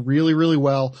ball really, really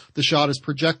well. The shot is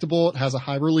projectable. It has a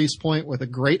high release point with a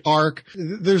great arc.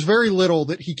 There's very little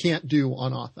that he can't do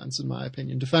on offense, in my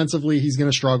opinion. Defensively, he's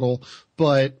going to struggle.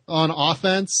 But on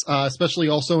offense, especially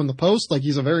also in the post, like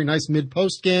he's a very nice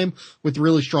mid-post game with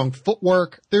really strong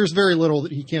footwork. There's very little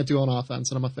that he can't do on offense,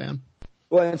 and I'm a fan.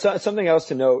 Well, and something else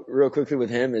to note real quickly with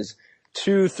him is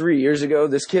 2-3 years ago,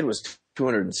 this kid was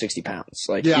 260 pounds.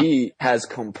 Like, he has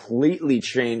completely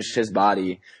changed his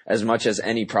body as much as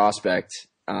any prospect,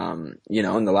 in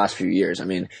the last few years. I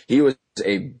mean, he was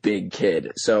a big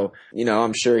kid. So,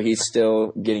 I'm sure he's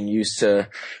still getting used to,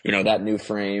 that new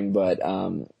frame, but,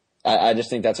 I just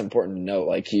think that's important to note.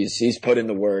 Like, he's put in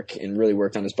the work and really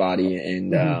worked on his body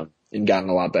and gotten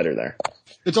a lot better there.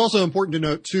 It's also important to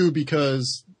note too,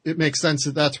 because it makes sense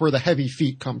that that's where the heavy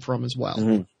feet come from as well.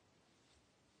 Mm-hmm.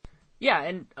 Yeah,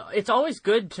 and it's always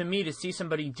good to me to see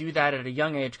somebody do that at a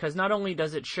young age, because not only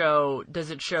does it show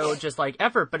just like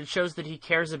effort, but it shows that he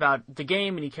cares about the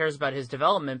game and he cares about his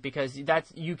development, because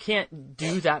you can't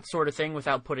do that sort of thing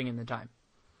without putting in the time.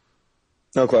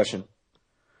 No question.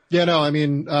 Yeah, no, I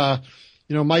mean,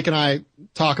 Mike and I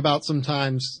talk about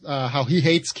sometimes how he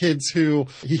hates kids.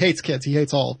 He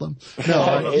hates all of them.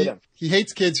 No, he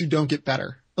hates kids who don't get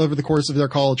better over the course of their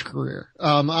college career.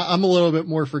 I'm a little bit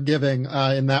more forgiving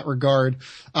in that regard,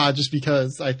 just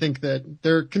because I think that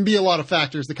there can be a lot of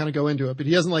factors that kind of go into it. But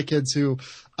he doesn't like kids who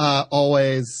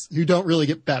don't really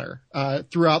get better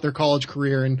throughout their college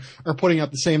career and are putting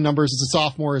up the same numbers as a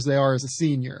sophomore as they are as a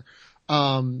senior.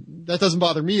 That doesn't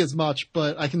bother me as much,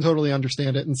 but I can totally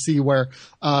understand it and see where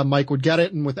Mike would get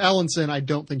it. And with Ellenson, I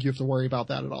don't think you have to worry about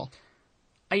that at all.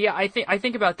 Yeah, I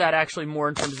think about that actually more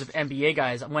in terms of NBA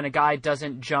guys. When a guy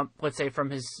doesn't jump, let's say, from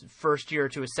his first year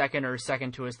to his second or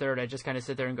second to his third, I just kind of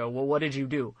sit there and go, well, what did you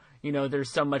do? There's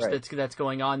so much that's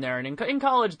going on there. And in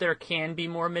college, there can be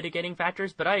more mitigating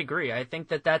factors, but I agree. I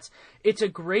think it's a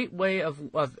great way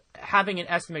of having an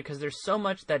estimate, because there's so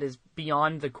much that is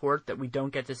beyond the court that we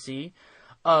don't get to see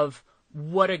of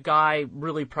what a guy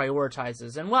really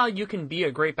prioritizes. And while you can be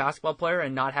a great basketball player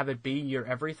and not have it be your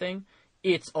everything,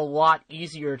 it's a lot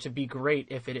easier to be great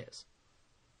if it is.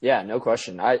 Yeah, no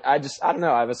question. I don't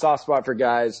know. I have a soft spot for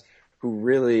guys who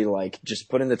really just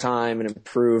put in the time and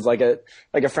improve, like a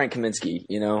Frank Kaminsky,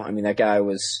 I mean, that guy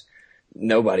was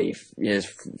nobody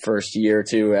his first year or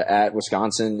two at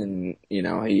Wisconsin, and,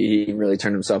 he really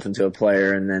turned himself into a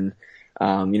player. And then,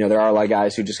 there are a lot of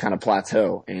guys who just kind of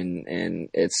plateau, and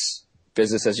it's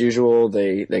business as usual.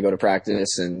 They go to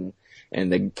practice and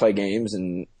they play games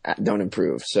and don't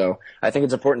improve. So I think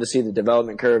it's important to see the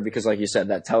development curve, because like you said,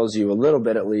 that tells you a little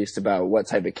bit at least about what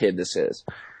type of kid this is.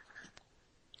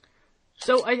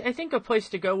 So I think a place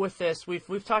to go with this,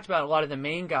 we've talked about a lot of the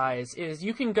main guys, is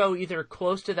you can go either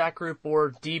close to that group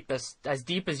or as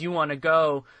deep as you want to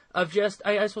go, of just,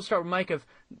 I guess we'll start with Mike, of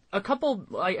a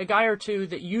guy or two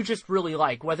that you just really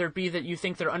like, whether it be that you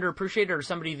think they're underappreciated or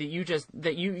somebody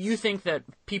that you think that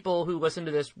people who listen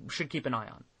to this should keep an eye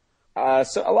on.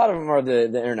 So a lot of them are the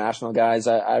international guys.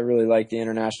 I really like the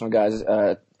international guys.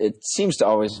 It seems to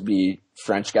always be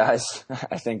French guys.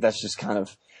 I think that's just kind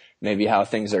of maybe how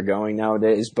things are going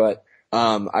nowadays. But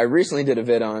I recently did a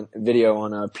video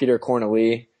on Peter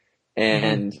Corneli,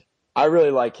 and I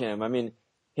really like him. I mean,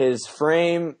 his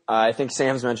frame, I think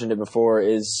Sam's mentioned it before,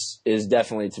 is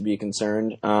definitely to be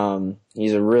concerned.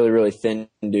 He's a really, really thin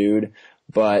dude,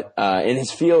 but and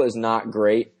his feel is not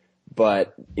great.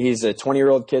 But he's a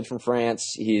 20-year-old kid from France.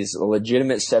 He's a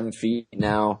legitimate 7 feet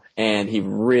now, and he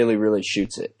really, really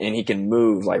shoots it. And he can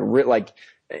move like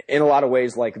in a lot of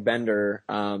ways like Bender,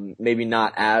 maybe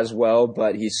not as well,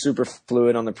 but he's super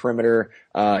fluid on the perimeter.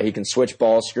 He can switch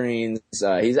ball screens.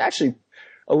 He's actually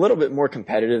a little bit more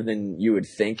competitive than you would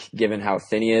think, given how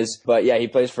thin he is. But yeah, he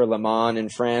plays for Le Mans in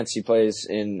France. He plays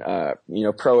in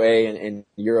Pro A and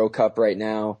Euro Cup right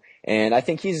now. And I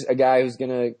think he's a guy who's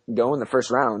going to go in the first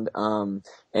round. And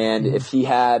if he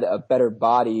had a better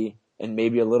body and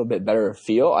maybe a little bit better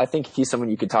feel, I think he's someone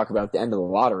you could talk about at the end of the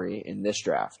lottery in this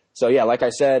draft. So yeah, like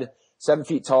I said, 7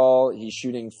 feet tall. He's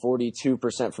shooting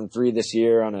 42% from three this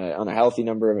year on a healthy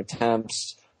number of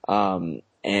attempts.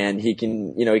 And he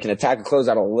can attack a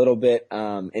closeout a little bit.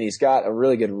 And he's got a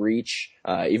really good reach,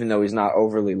 even though he's not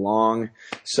overly long.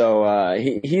 So,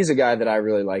 he's a guy that I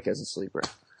really like as a sleeper.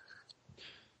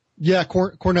 Yeah,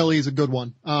 Corneli is a good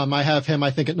one. I have him, I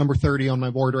think, at number 30 on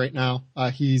my board right now.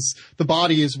 The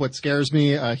body is what scares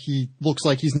me. He looks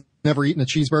like he's never eaten a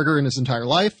cheeseburger in his entire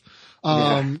life.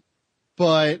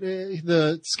 But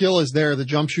the skill is there. The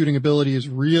jump shooting ability is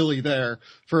really there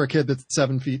for a kid that's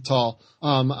 7 feet tall.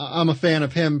 I'm a fan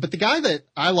of him. But the guy that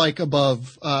I like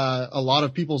above a lot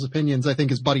of people's opinions, I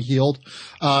think, is Buddy Hield.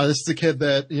 This is a kid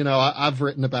that, I've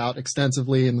written about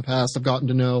extensively in the past. I've gotten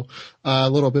to know a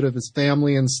little bit of his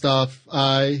family and stuff.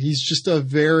 He's just a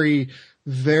very,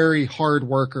 very hard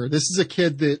worker. This is a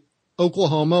kid that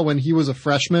Oklahoma, when he was a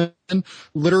freshman,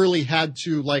 literally had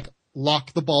to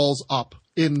lock the balls up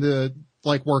in the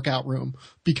workout room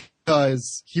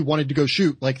because he wanted to go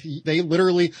shoot. They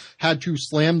literally had to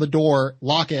slam the door,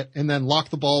 lock it, and then lock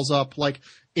the balls up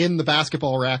in the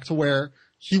basketball rack to where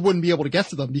he wouldn't be able to get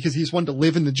to them because he's wanted to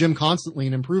live in the gym constantly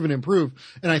and improve and improve.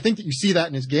 And I think that you see that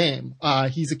in his game.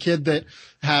 He's a kid that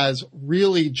has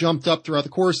really jumped up throughout the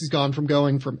course. He's gone from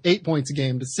going from 8 points a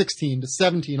game to 16 to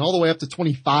 17, all the way up to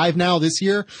 25 now this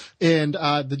year. And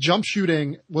the jump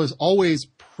shooting was always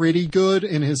pretty good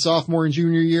in his sophomore and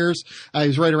junior years. He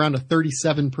was right around a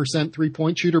 37%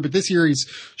 3-point shooter, but this year he's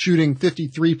shooting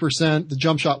 53%. The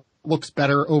jump shot looks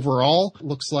better overall.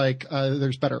 Looks like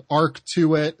there's better arc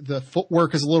to it. The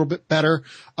footwork is a little bit better.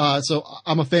 So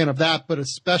I'm a fan of that, but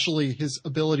especially his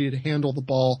ability to handle the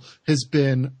ball has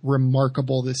been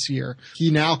remarkable this year. He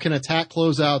now can attack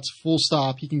closeouts full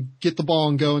stop. He can get the ball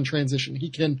and go in transition. He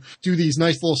can do these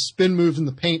nice little spin moves in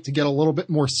the paint to get a little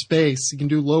bit more space. He can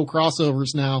do low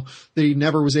crossovers now that he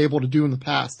never was able to do in the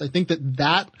past. I think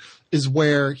that is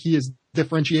where he is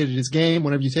differentiated his game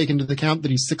whenever you take into account that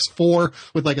he's 6'4"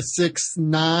 with a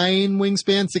 6'9"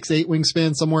 wingspan, 6'8"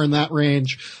 wingspan, somewhere in that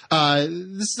range.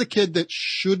 This is a kid that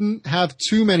shouldn't have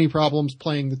too many problems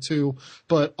playing the two,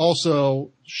 but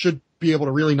also should be able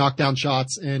to really knock down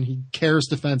shots, and he cares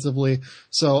defensively.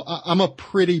 So I'm a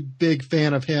pretty big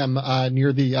fan of him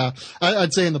near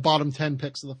I'd say in the bottom 10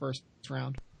 picks of the first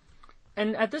round.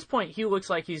 And at this point, he looks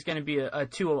like he's going to be a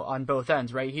two on both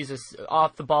ends, right? He's a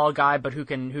off the ball guy, but who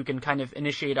can kind of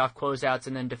initiate off closeouts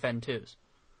and then defend twos.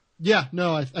 Yeah,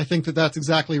 no, I think that's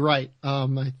exactly right.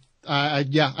 I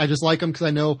just like him because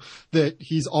I know that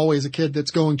he's always a kid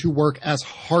that's going to work as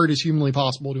hard as humanly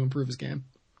possible to improve his game.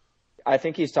 I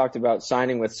think he's talked about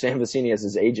signing with Sam Vecenie as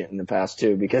his agent in the past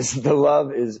too, because the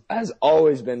love has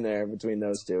always been there between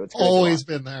those two. It's always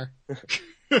been there.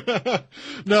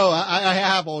 No, I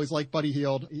have always liked Buddy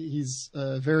Hield. He's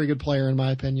a very good player in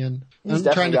my opinion. He's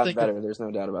definitely gotten better. There's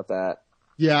no doubt about that.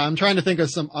 Yeah, I'm trying to think of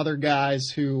some other guys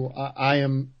who I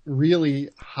am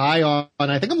really high on.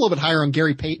 I think I'm a little bit higher on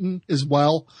Gary Payton as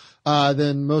well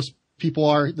than most people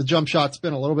are. The jump shot's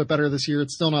been a little bit better this year.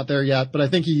 It's still not there yet, but I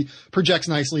think he projects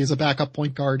nicely as a backup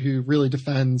point guard who really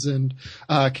defends and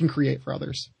can create for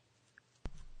others.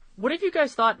 What have you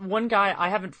guys thought? One guy, I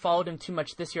haven't followed him too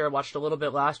much this year. I watched a little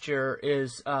bit last year,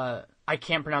 is I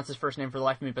can't pronounce his first name for the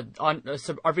life of me, but on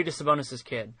Arvydas Sabonis'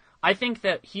 kid. I think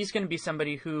that he's going to be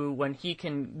somebody who, if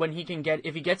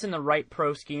he gets in the right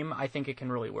pro scheme, I think it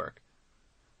can really work.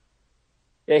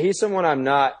 Yeah, he's someone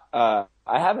I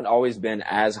haven't always been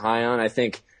as high on. I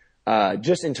think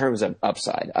just in terms of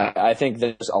upside, I think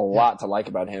there's a lot to like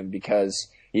about him because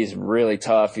he's really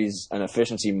tough. He's an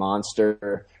efficiency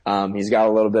monster. He's got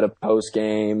a little bit of post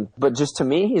game, but just to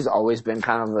me, he's always been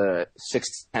kind of the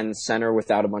 6'10" center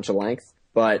without a bunch of length.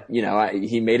 But,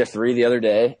 he made a three the other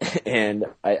day, and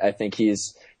I think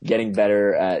he's getting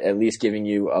better at least giving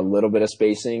you a little bit of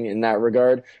spacing in that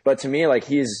regard. But to me,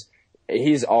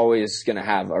 he's always going to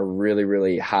have a really,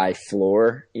 really high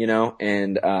floor,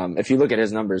 and if you look at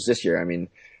his numbers this year, I mean,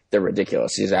 they're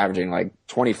ridiculous. He's averaging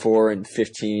 24 and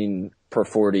 15 per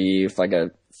 40 with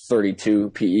a 32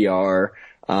 PER.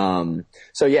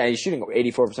 So yeah, he's shooting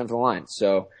 84% from the line.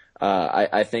 So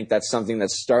I think that's something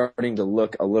that's starting to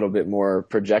look a little bit more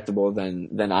projectable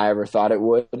than I ever thought it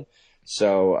would.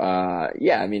 So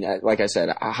yeah, I mean, like I said,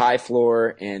 a high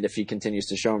floor, and if he continues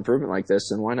to show improvement like this,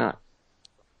 then why not?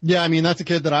 Yeah, I mean, that's a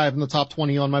kid that I have in the top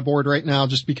 20 on my board right now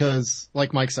just because,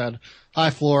 like Mike said,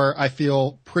 high floor, I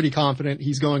feel pretty confident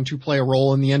he's going to play a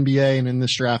role in the NBA, and in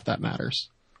this draft that matters.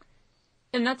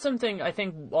 And that's something I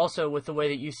think also with the way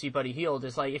that you see Buddy Hield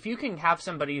is if you can have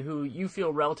somebody who you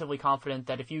feel relatively confident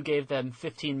that if you gave them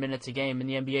 15 minutes a game in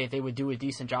the NBA, they would do a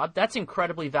decent job. That's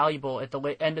incredibly valuable at the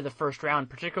end of the first round,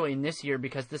 particularly in this year,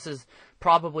 because this is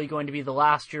probably going to be the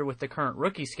last year with the current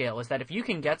rookie scale, is that if you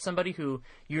can get somebody who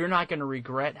you're not going to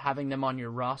regret having them on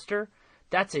your roster,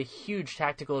 that's a huge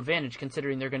tactical advantage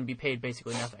considering they're going to be paid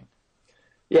basically nothing.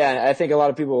 Yeah, I think a lot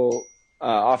of people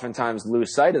oftentimes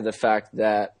lose sight of the fact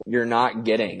that you're not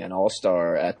getting an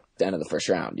all-star at the end of the first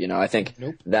round. I think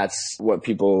that's what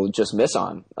people just miss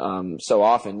on so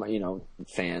often,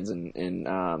 fans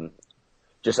and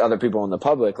just other people in the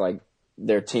public, like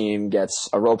their team gets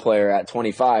a role player at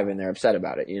 25 and they're upset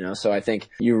about it, So I think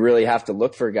you really have to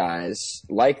look for guys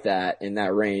like that in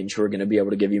that range who are going to be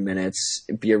able to give you minutes,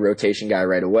 be a rotation guy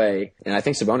right away. And I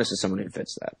think Sabonis is someone who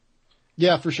fits that.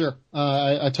 Yeah, for sure.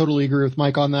 I totally agree with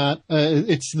Mike on that.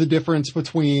 It's the difference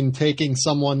between taking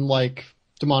someone like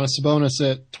Domantas Sabonis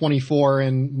at 24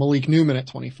 and Malik Newman at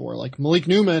 24. Like Malik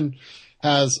Newman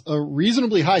has a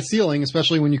reasonably high ceiling,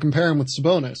 especially when you compare him with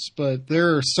Sabonis, but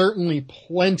there are certainly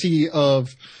plenty of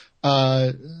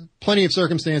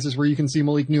circumstances where you can see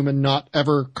Malik Newman not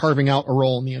ever carving out a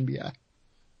role in the NBA.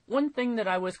 One thing that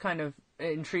I was kind of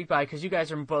intrigued by, because you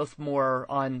guys are both more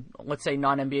on, let's say,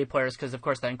 non-NBA players, because of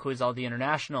course that includes all the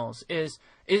internationals, is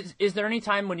there any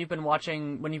time when you've been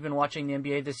watching the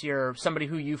NBA this year, somebody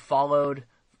who you followed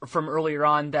from earlier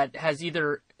on that has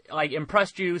either like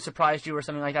impressed you, surprised you, or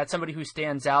something like that, somebody who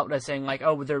stands out as saying like,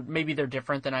 oh, they're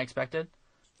different than I expected?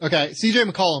 Okay, CJ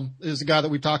McCollum is a guy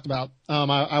that we've talked about.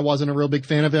 I wasn't a real big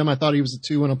fan of him. I thought he was a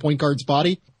 2 in a point guard's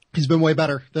body. He's been way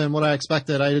better than what I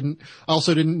expected. I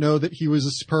also didn't know that he was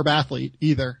a superb athlete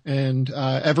either. And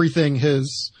everything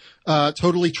has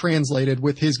totally translated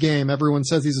with his game. Everyone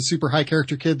says he's a super high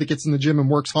character kid that gets in the gym and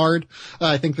works hard.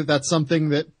 I think that that's something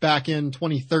that back in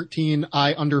 2013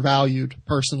 I undervalued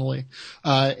personally.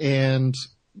 And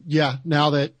yeah, now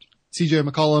that CJ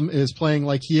McCollum is playing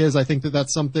like he is, I think that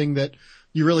that's something that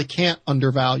you really can't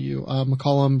undervalue.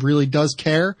 McCollum really does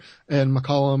care, and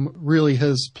McCollum really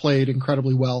has played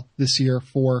incredibly well this year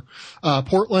for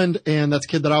Portland, and that's a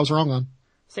kid that I was wrong on.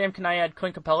 Sam, can I add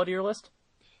Clint Capella to your list?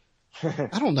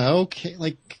 I don't know.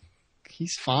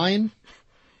 He's fine.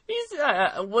 He's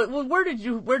where did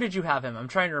you have him? I'm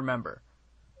trying to remember.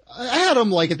 I had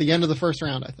him at the end of the first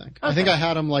round, I think. Okay. I think I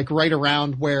had him right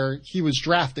around where he was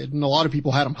drafted, and a lot of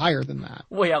people had him higher than that.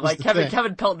 Well, yeah,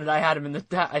 Kevin Pelton and I had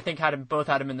him both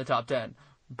had him in the top 10.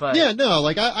 But yeah, no,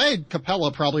 I had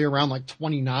Capella probably around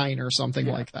 29 or something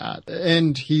like that.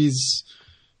 And he's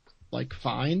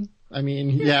fine. I mean,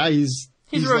 he's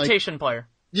a rotation player.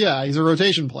 Yeah, he's a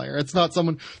rotation player. That's not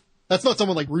someone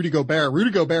like Rudy Gobert.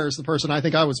 Rudy Gobert is the person I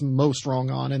think I was most wrong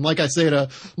on. And like I say to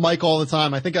Mike all the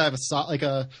time, I think I have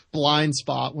a blind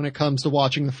spot when it comes to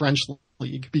watching the French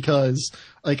league, because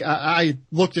I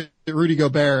looked at Rudy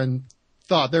Gobert and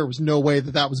thought there was no way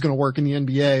that was going to work in the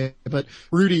NBA. But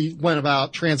Rudy went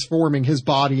about transforming his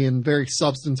body in very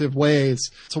substantive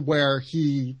ways to where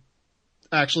he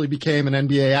actually became an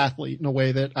NBA athlete in a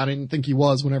way that I didn't think he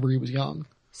was whenever he was young.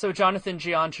 So Jonathan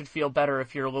Gian should feel better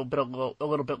if you're a little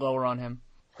bit lower on him.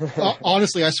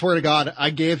 Honestly, I swear to God, I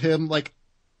gave him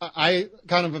I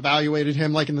kind of evaluated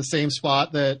him in the same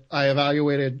spot that I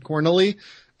evaluated Cornelie,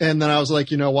 and then I was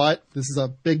like, you know what, this is a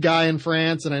big guy in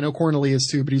France, and I know Cornelie is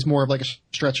too, but he's more of a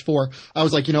stretch 4. I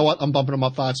was like, you know what, I'm bumping him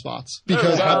up 5 spots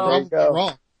because I'm probably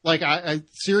wrong. I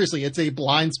seriously, it's a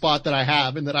blind spot that I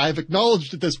have and that I've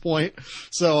acknowledged at this point.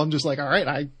 So I'm just all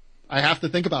right, I have to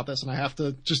think about this, and I have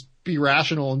to just be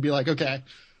rational and be okay,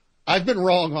 I've been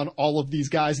wrong on all of these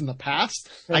guys in the past.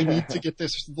 I need to get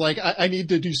this, I need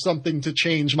to do something to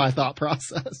change my thought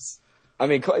process. I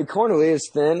mean, Cornelie is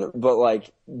thin,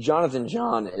 but Jonathan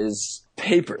John is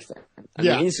paper thin. I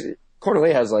mean,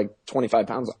 Cornelie has 25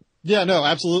 pounds on. Yeah, no,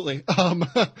 absolutely.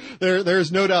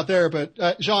 There's no doubt there, but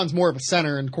Jean's more of a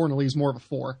center and Cornelie's more of a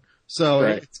 4. So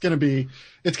right. It's going to be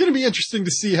interesting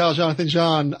to see how Jonathan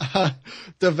John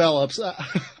develops.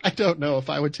 I don't know if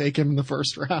I would take him in the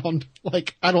first round.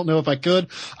 I don't know if I could.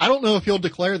 I don't know if he'll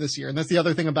declare this year. And that's the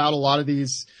other thing about a lot of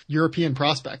these European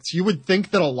prospects. You would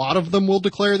think that a lot of them will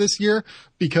declare this year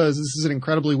because this is an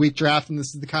incredibly weak draft, and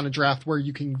this is the kind of draft where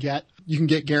you can get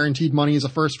guaranteed money as a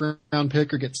first round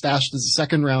pick or get stashed as a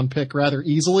second round pick rather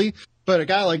easily. But a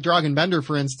guy like Dragan Bender,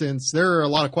 for instance, there are a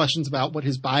lot of questions about what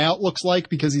his buyout looks like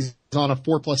because he's on a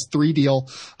 4+3 deal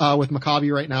with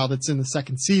Maccabi right now that's in the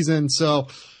second season. So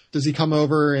does he come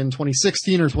over in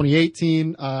 2016 or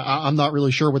 2018? I'm not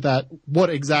really sure what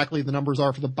exactly the numbers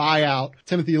are for the buyout.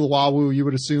 Timothy Luwawu, you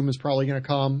would assume, is probably going to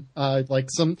come.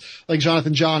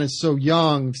 Jonathan John is so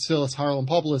young. Vasilis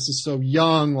Haralampopoulos is so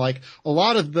young. A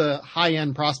lot of the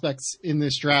high-end prospects in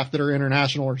this draft that are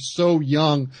international are so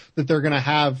young that they're going to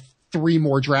have 3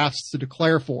 more drafts to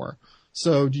declare for.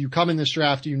 So do you come in this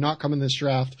draft? Do you not come in this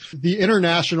draft? The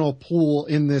international pool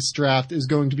in this draft is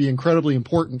going to be incredibly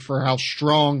important for how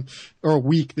strong or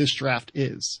weak this draft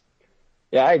is.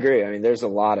 Yeah, I agree. I mean, there's a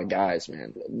lot of guys,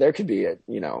 man. There could be a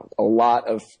lot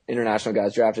of international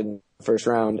guys drafted in the first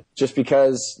round, just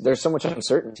because there's so much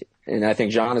uncertainty. And I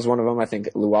think Jean is one of them. I think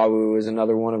Luawu is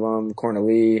another one of them.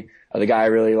 Cornelie. The guy I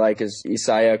really like is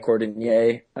Isaiah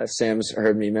Cordonier. Sam's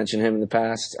heard me mention him in the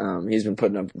past. He's been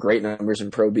putting up great numbers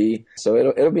in Pro B. So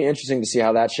it'll be interesting to see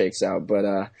how that shakes out. But,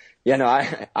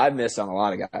 I missed on a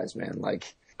lot of guys, man.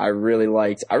 Like, I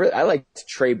liked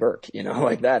Trey Burke,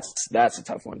 like that's a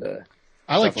tough one to.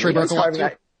 I like Trey Burke a lot too.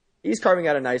 He's carving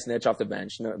out a nice niche off the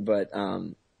bench, but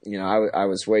I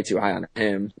was way too high on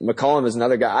him. McCollum is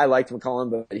another guy. I liked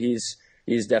McCollum, but he's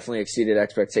definitely exceeded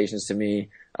expectations to me.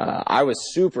 I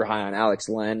was super high on Alex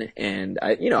Len, and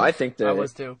I think that I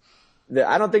was too.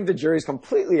 I don't think the jury's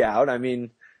completely out. I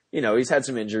mean, he's had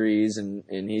some injuries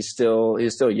and he's still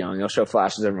young. He'll show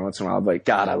flashes every once in a while, but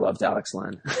God, I loved Alex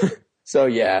Len. So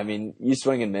yeah, I mean, you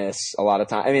swing and miss a lot of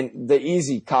time. I mean, the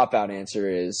easy cop-out answer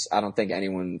is I don't think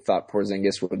anyone thought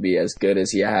Porzingis would be as good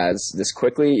as he has this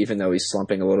quickly, even though he's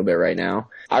slumping a little bit right now.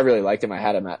 I really liked him. I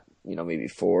had him at, maybe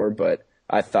 4, but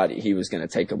I thought he was going to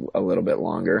take a little bit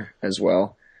longer as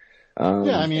well.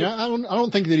 Yeah, I mean, I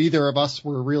don't think that either of us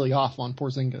were really off on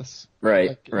Porzingis.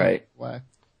 Right, right.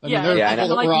 I mean, there are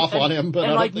people that were off on him, but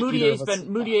I don't think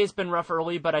Moutier's been rough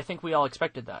early, but I think we all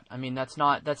expected that. I mean, that's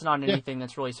not anything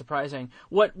that's really surprising.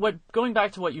 What going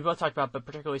back to what you both talked about, but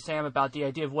particularly Sam, about the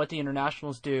idea of what the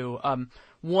internationals do.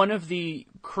 One of the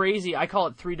crazy, I call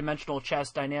it 3-dimensional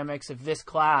chess dynamics of this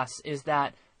class is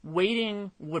that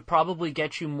waiting would probably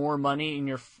get you more money in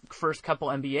your first couple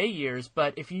NBA years,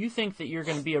 but if you think that you're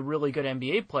going to be a really good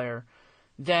NBA player,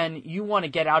 then you want to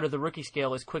get out of the rookie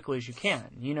scale as quickly as you can.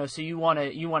 So you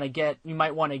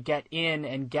might want to get in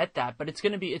and get that, but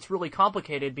it's really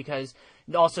complicated because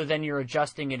also then you're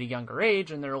adjusting at a younger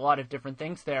age and there are a lot of different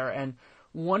things there. And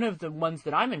one of the ones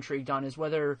that I'm intrigued on is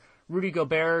whether Rudy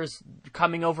Gobert's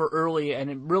coming over early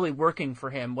and really working for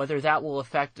him, whether that will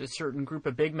affect a certain group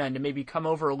of big men to maybe come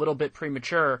over a little bit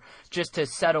premature just to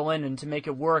settle in and to make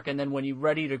it work. And then when you're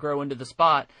ready to grow into the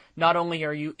spot, not only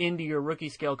are you into your rookie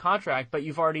scale contract, but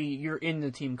you're in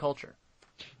the team culture.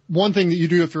 One thing that you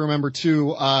do have to remember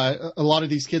too, a lot of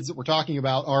these kids that we're talking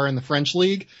about are in the French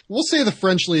league. We'll say the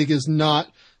French league is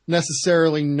not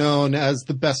necessarily known as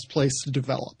the best place to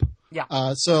develop.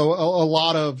 Yeah. So a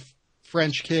lot of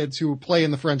French kids who play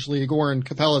in the French league, or in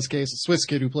Capella's case, a Swiss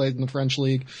kid who played in the French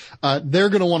league, they're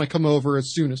going to want to come over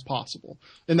as soon as possible.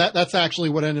 And that's actually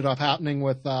what ended up happening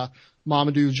with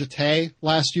Mamadou Jeté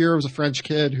last year. It was a French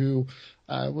kid who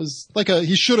was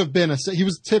he's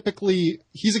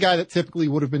a guy that typically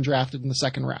would have been drafted in the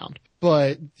second round,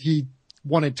 but he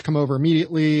wanted to come over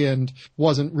immediately and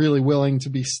wasn't really willing to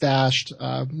be stashed.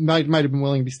 Might have been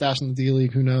willing to be stashed in the D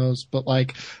League, who knows? But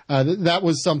that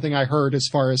was something I heard as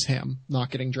far as him not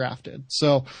getting drafted.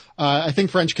 So I think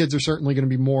French kids are certainly going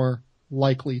to be more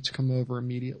likely to come over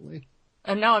immediately.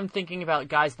 And now I'm thinking about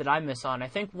guys that I miss on. I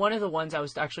think one of the ones, I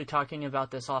was actually talking about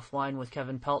this offline with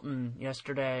Kevin Pelton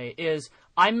yesterday, is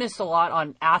I miss a lot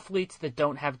on athletes that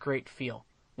don't have great feel.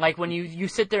 Like when you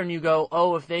sit there and you go,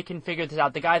 oh, if they can figure this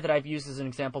out. The guy that I've used as an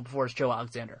example before is Joe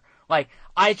Alexander. Like,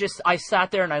 I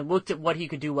sat there and I looked at what he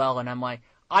could do well, and I'm like,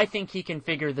 I think he can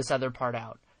figure this other part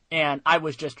out. And I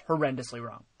was just horrendously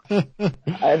wrong.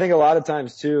 I think a lot of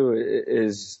times, too,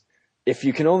 is if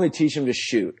you can only teach him to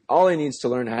shoot, all he needs to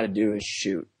learn how to do is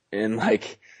shoot. And,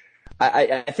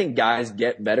 I think guys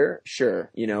get better,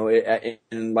 sure.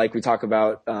 And like we talk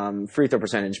about, free throw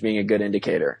percentage being a good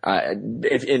indicator.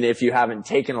 If you haven't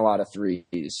taken a lot of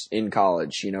threes in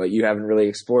college, you haven't really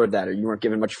explored that, or you weren't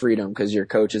given much freedom because your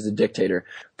coach is a dictator.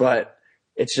 But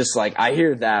it's just I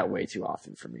hear that way too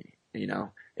often for me,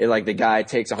 the guy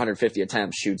takes 150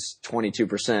 attempts, shoots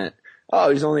 22%.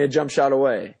 Oh, he's only a jump shot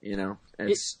away,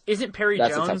 Isn't Perry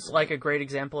Jones a great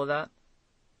example of that?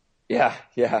 Yeah.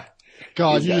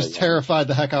 God, you just terrified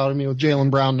the heck out of me with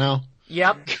Jaylen Brown now.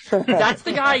 Yep. That's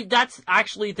the guy, that's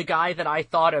actually the guy that I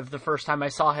thought of the first time I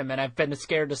saw him, and I've been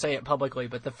scared to say it publicly,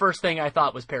 but the first thing I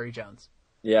thought was Perry Jones.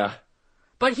 Yeah.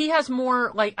 But he has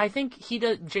more, I think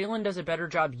Jaylen does a better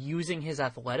job using his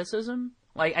athleticism.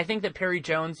 I think that Perry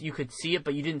Jones, you could see it,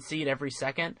 but you didn't see it every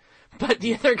second. But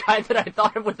the other guy that I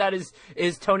thought of with that is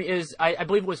I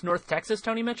believe it was North Texas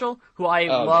Tony Mitchell, who I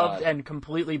loved and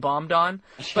completely bombed on.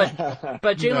 But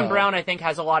Jaylen Brown, I think,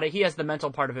 has he has the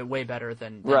mental part of it way better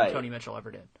than Tony Mitchell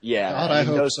ever did. Yeah, God,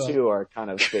 those two are kind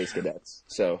of space cadets.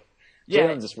 So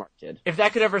Jaylen's a smart kid. If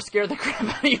that could ever scare the crap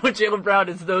out of you with Jaylen Brown,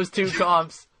 it's those two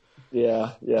comps.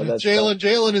 Yeah, that's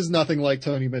Jaylen is nothing like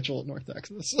Tony Mitchell at North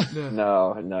Texas.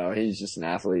 No, he's just an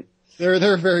athlete. There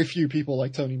are very few people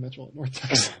like Tony Mitchell at North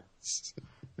Texas.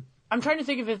 I'm trying to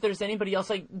think of if there's anybody else.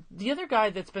 The other guy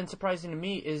that's been surprising to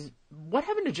me is what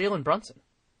happened to Jalen Brunson?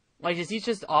 Like, is he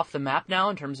just off the map now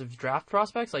in terms of draft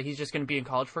prospects? Like, he's just going to be in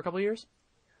college for a couple of years?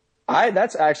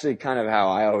 That's actually kind of how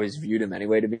I always viewed him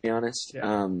anyway, to be honest.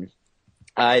 Yeah.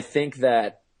 I think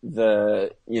that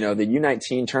the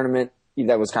U19 tournament,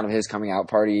 that was kind of his coming out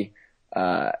party.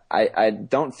 I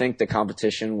don't think the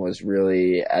competition was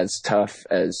really as tough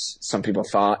as some people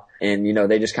thought. And,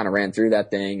 they just kind of ran through that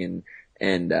thing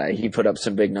and he put up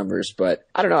some big numbers, but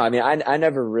I don't know. I mean, I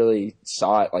never really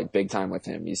saw it like big time with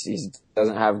him. He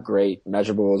doesn't have great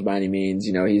measurables by any means.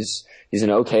 He's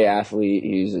an okay athlete.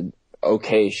 He's an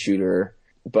okay shooter.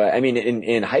 But I mean,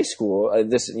 in high school,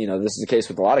 this is the case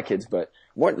with a lot of kids, but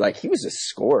more like he was a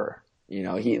scorer.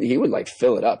 He would like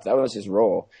fill it up. That was his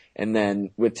role. And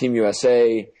then with Team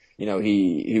USA,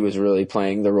 he was really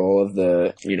playing the role of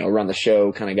the, run the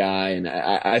show kind of guy. And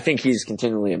I think he's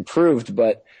continually improved,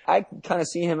 but I kind of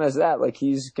see him as that. Like,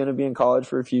 he's going to be in college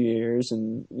for a few years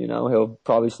and, he'll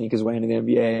probably sneak his way into the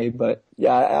NBA. But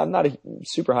yeah, I'm not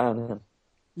super high on him.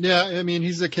 Yeah, I mean,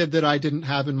 he's a kid that I didn't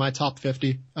have in my top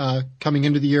 50 coming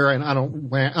into the year, and I don't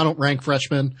rank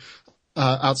freshmen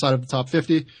outside of the top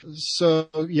 50. So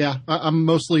yeah, I'm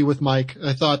mostly with Mike.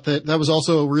 I thought that was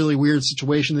also a really weird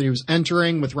situation that he was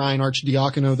entering with Ryan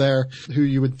Arcidiacono there, who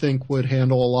you would think would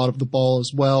handle a lot of the ball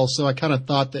as well. So I kind of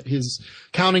thought that his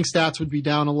counting stats would be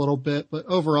down a little bit, but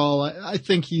overall, I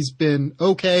think he's been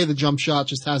okay. The jump shot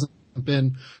just hasn't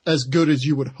been as good as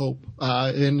you would hope.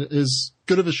 And as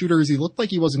good of a shooter as he looked like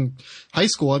he was in high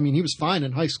school. I mean, he was fine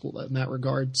in high school in that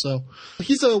regard. So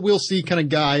he's a we'll see kind of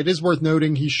guy. It is worth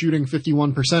noting he's shooting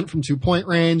 51% from 2-point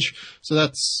range. So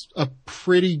that's a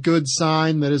pretty good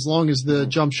sign that as long as the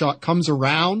jump shot comes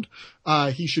around,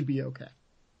 he should be okay.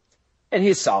 And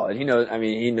he's solid.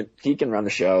 He can run the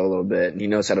show a little bit and he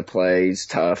knows how to play. He's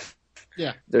tough.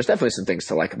 Yeah. There's definitely some things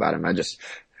to like about him.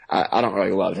 I don't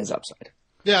really love his upside.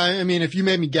 Yeah, I mean, if you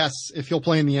made me guess if he'll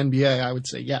play in the NBA, I would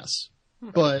say yes.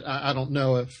 But I don't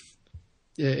know if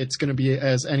it's going to be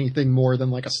as anything more than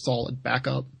like a solid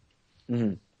backup.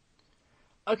 Mm-hmm.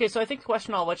 Okay, so I think the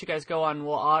question I'll let you guys go on,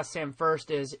 I'll ask Sam first,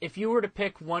 is if you were to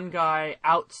pick one guy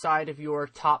outside of your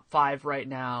top 5 right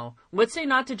now, let's say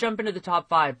not to jump into the top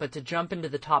 5, but to jump into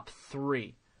the top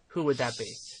 3, who would that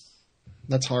be?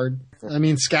 That's hard. I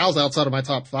mean, Scal's outside of my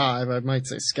top 5. I might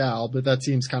say Scal, but that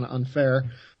seems kind of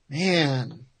unfair.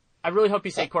 Man. I really hope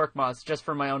you say Korkmaz, just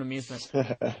for my own amusement.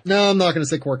 No, I'm not going to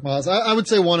say Korkmaz. I would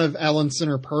say one of Ellenson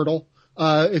or Pirtle.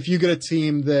 If you get a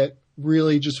team that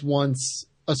really just wants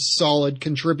a solid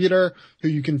contributor who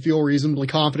you can feel reasonably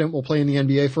confident will play in the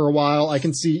NBA for a while, I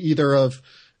can see either of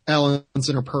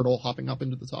Ellenson or Pirtle hopping up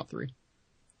into the top 3.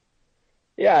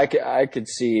 Yeah, I could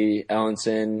see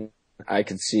Ellenson. I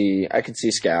could see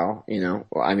Scal.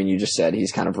 Well, I mean, you just said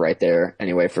he's kind of right there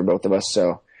anyway for both of us,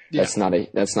 so. Yeah.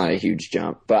 That's not a huge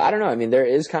jump, but I don't know. I mean, there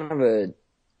is kind of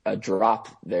a drop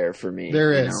there for me.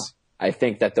 There is. I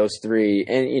think that those 3,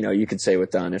 and you could say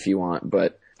with Dunn if you want,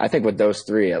 but I think with those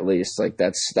 3 at least, like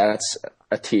that's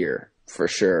a tier for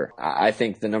sure. I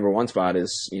think the number 1 spot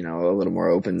is a little more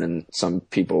open than some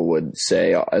people would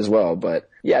say as well. But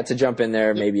yeah, to jump in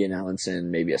there, maybe an Ellenson,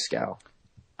 maybe a Scal.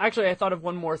 Actually, I thought of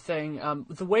one more thing.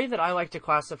 The way that I like to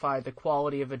classify the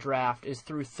quality of a draft is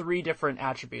through 3 different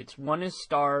attributes. One is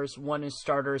stars, one is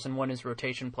starters, and one is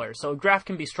rotation players. So a draft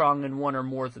can be strong in one or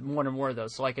more of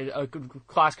those. So like a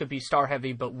class could be star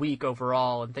heavy but weak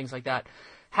overall and things like that.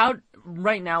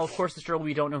 Right now, of course, it's early,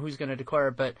 we don't know who's going to declare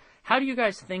it, but how do you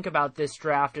guys think about this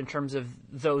draft in terms of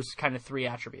those kind of 3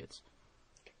 attributes?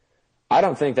 I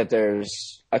don't think that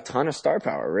there's a ton of star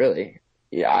power, really.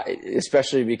 Yeah,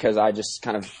 especially because I just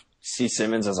kind of see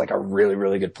Simmons as like a really,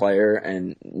 really good player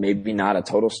and maybe not a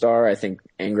total star. I think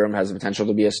Ingram has the potential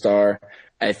to be a star.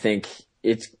 I think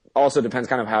it also depends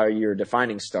kind of how you're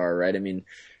defining star, right? I mean,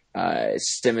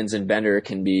 Simmons and Bender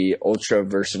can be ultra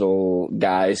versatile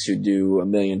guys who do a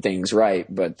million things right,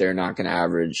 but they're not going to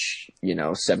average,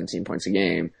 17 points a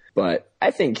game. But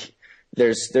I think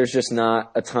there's just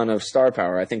not a ton of star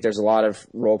power. I think there's a lot of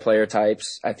role player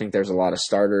types. I think there's a lot of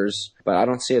starters, but I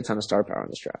don't see a ton of star power in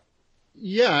this draft.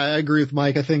 Yeah, I agree with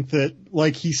Mike. I think that,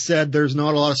 like he said, there's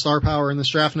not a lot of star power in this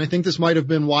draft, and I think this might have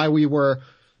been why we were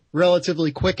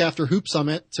relatively quick after Hoop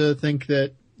Summit to think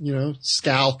that,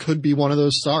 Scal could be one of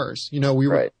those stars.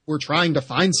 We're trying to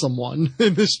find someone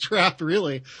in this draft,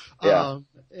 really. Yeah.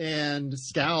 And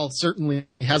Scal certainly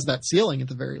has that ceiling at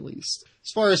the very least.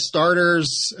 As far as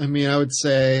starters, I mean, I would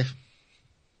say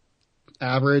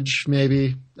average,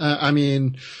 maybe.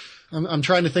 I'm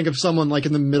trying to think of someone like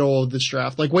in the middle of this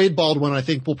draft. Like Wade Baldwin, I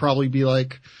think will probably be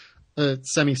like a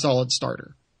semi-solid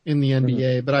starter. in the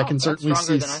NBA, but I can certainly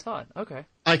see stronger than I thought. Okay.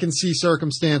 I can see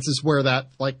circumstances where that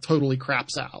like totally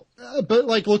craps out. But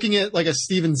like looking at like a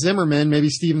Steven Zimmerman, maybe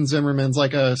Steven Zimmerman's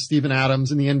like a Steven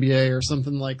Adams in the NBA or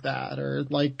something like that. Or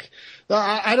like,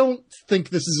 I don't think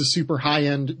this is a super high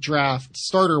end draft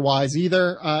starter wise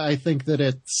either. I think that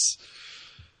it's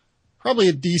probably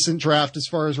a decent draft as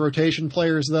far as rotation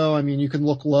players, though. I mean, you can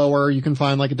look lower. You can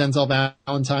find like a Denzel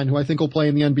Valentine, who I think will play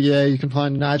in the NBA. You can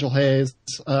find Nigel Hayes,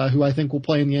 who I think will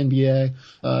play in the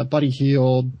NBA. Buddy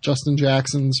Hield, Justin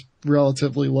Jackson's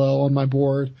relatively low on my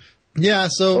board. Yeah,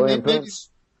 so maybe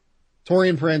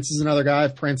Taurean Prince is another guy. I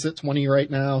have Prince at 20 right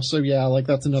now. So yeah, like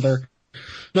that's another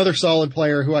solid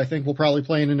player who I think will probably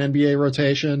play in an NBA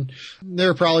rotation. There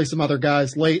are probably some other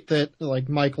guys late that like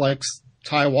Mike likes.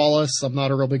 Ty Wallace. I'm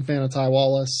not a real big fan of Ty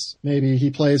Wallace. Maybe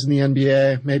he plays in the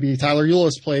NBA. Maybe Tyler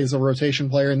Ulis plays a rotation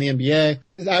player in the NBA.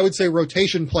 I would say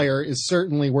rotation player is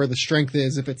certainly where the strength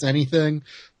is, if it's anything,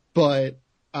 but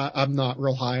I'm not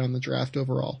real high on the draft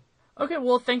overall. Okay,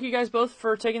 well, thank you guys both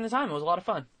for taking the time. It was a lot of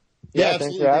fun. Yeah,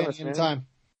 thanks for having us, man.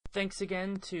 Thanks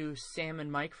again to Sam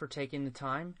and Mike for taking the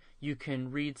time. You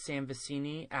can read Sam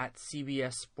Vecenie at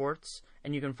CBS Sports,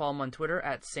 and you can follow him on Twitter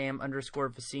at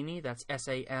Sam_Vecenie. That's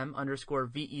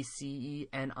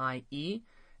SAM_VECENIE.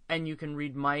 And you can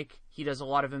read Mike. He does a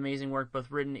lot of amazing work, both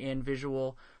written and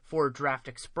visual, for Draft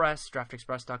Express.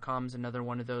 DraftExpress.com is another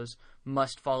one of those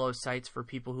must-follow sites for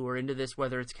people who are into this,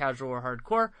 whether it's casual or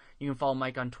hardcore. You can follow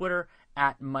Mike on Twitter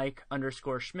at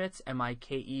Mike_Schmitz,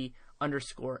 MIKE_SCHMITZ.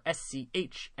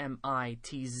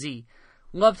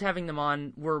 Loved having them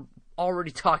on. We're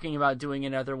already talking about doing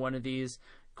another one of these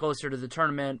closer to the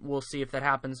tournament. We'll see if that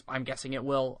happens. I'm guessing it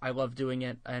will. I love doing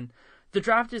it. And the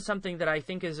draft is something that I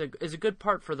think is a good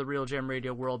part for the Real Jam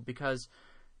Radio world, because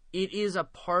it is a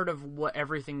part of what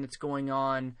everything that's going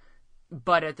on,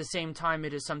 but at the same time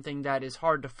it is something that is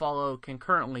hard to follow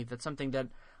concurrently. That's something that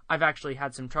I've actually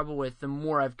had some trouble with the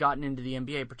more I've gotten into the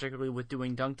NBA, particularly with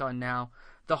doing Dunked On now.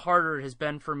 The harder it has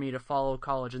been for me to follow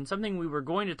college. And something we were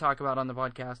going to talk about on the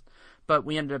podcast, but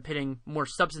we ended up hitting more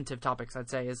substantive topics, I'd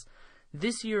say, is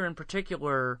this year in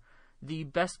particular, the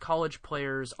best college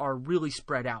players are really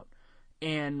spread out.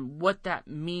 And what that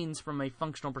means from a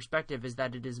functional perspective is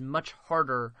that it is much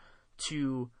harder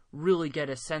to really get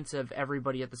a sense of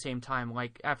everybody at the same time.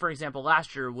 Like, for example,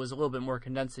 last year was a little bit more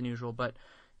condensed than usual, but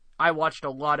I watched a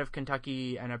lot of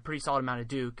Kentucky and a pretty solid amount of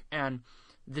Duke, and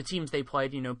the teams they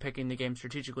played, picking the game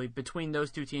strategically, between those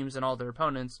two teams and all their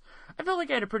opponents, I felt like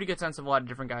I had a pretty good sense of a lot of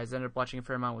different guys. I ended up watching a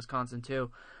fair amount of Wisconsin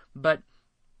too. But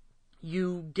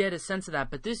you get a sense of that.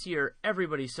 But this year,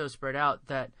 everybody's so spread out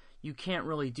that you can't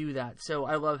really do that. So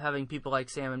I love having people like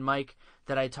Sam and Mike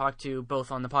that I talk to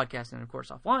both on the podcast and, of course,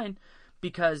 offline,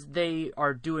 because they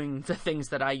are doing the things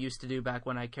that I used to do back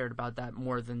when I cared about that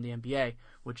more than the NBA,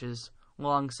 which is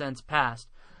long since past.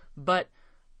 But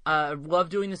love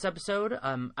doing this episode.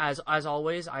 As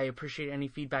always, I appreciate any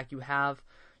feedback you have.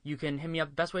 You can hit me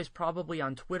up. Best way is probably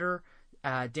on Twitter,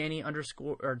 Danny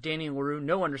LaRue,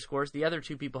 no underscores. The other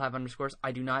two people have underscores.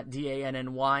 I do not.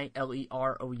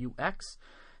 DANNYLEROUX.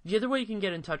 The other way you can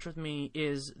get in touch with me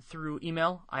is through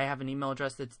email. I have an email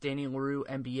address that's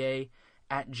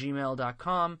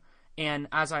DannyLaRueMBA@gmail.com. And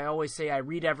as I always say, I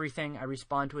read everything. I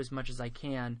respond to as much as I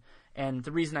can. And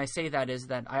the reason I say that is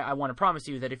that I want to promise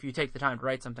you that if you take the time to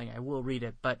write something, I will read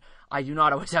it. But I do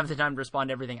not always have the time to respond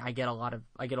to everything. I get a lot of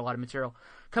material.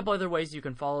 A couple other ways you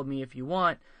can follow me if you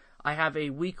want. I have a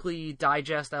weekly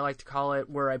digest, I like to call it,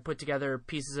 where I put together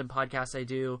pieces of podcasts I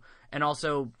do, and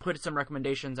also put some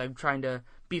recommendations. I'm trying to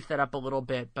beef that up a little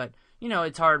bit, but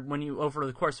it's hard when over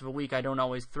the course of a week, I don't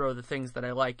always throw the things that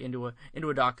I like into a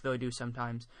doc, though I do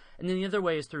sometimes. And then the other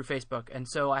way is through Facebook. And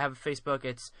so I have a Facebook,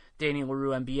 it's Danny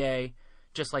LaRue MBA,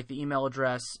 just like the email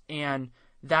address, and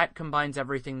that combines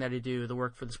everything that I do, the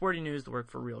work for the Sporting News, the work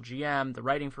for Real GM, the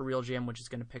writing for Real GM, which is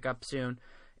going to pick up soon.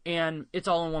 And it's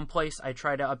all in one place. I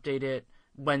try to update it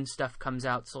when stuff comes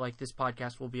out, so like this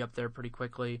podcast will be up there pretty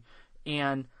quickly.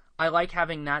 And I like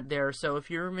having that there, so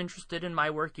if you're interested in my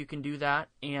work, you can do that,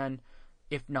 and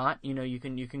if not, you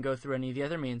can go through any of the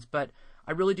other means. But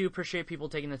I really do appreciate people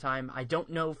taking the time. I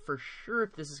don't know for sure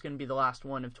if this is going to be the last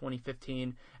one of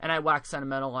 2015, and I waxed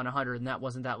sentimental on 100, and that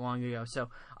wasn't that long ago, so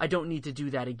I don't need to do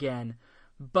that again.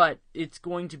 But it's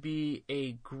going to be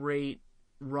a great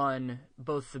run,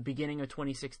 both the beginning of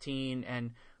 2016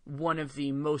 and one of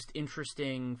the most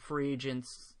interesting free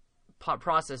agents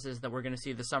processes that we're going to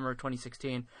see the summer of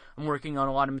 2016. I'm working on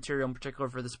a lot of material, in particular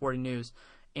for the Sporting News,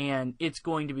 and it's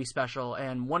going to be special.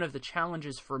 And one of the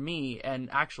challenges for me, and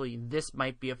actually this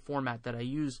might be a format that I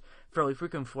use fairly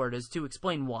frequently for it, is to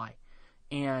explain why.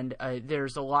 And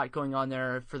there's a lot going on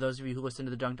there. For those of you who listen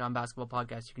to the Dunked On Basketball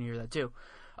podcast, you can hear that too.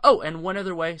 Oh, and one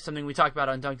other way, something we talked about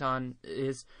on Dunked On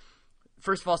is,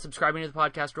 first of all, subscribing to the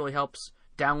podcast really helps.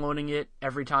 Downloading it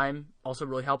every time also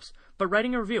really helps. But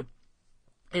writing a review.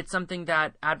 It's something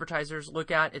that advertisers look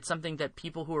at. It's something that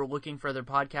people who are looking for other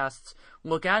podcasts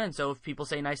look at. And so if people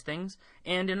say nice things,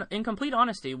 and in complete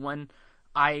honesty, when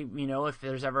if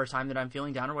there's ever a time that I'm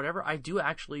feeling down or whatever, I do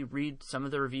actually read some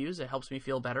of the reviews. It helps me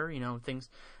feel better. Things.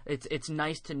 It's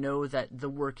nice to know that the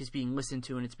work is being listened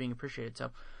to and it's being appreciated.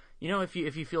 So, if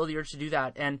you feel the urge to do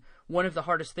that, and one of the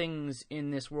hardest things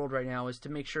in this world right now is to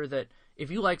make sure that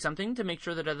if you like something, to make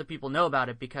sure that other people know about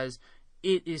it, because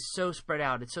it is so spread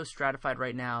out. It's so stratified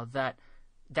right now that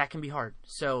can be hard.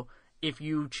 So if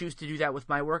you choose to do that with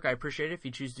my work, I appreciate it. If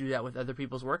you choose to do that with other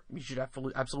people's work, you should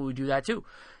absolutely do that too.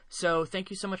 So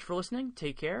thank you so much for listening.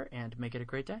 Take care and make it a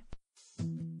great day.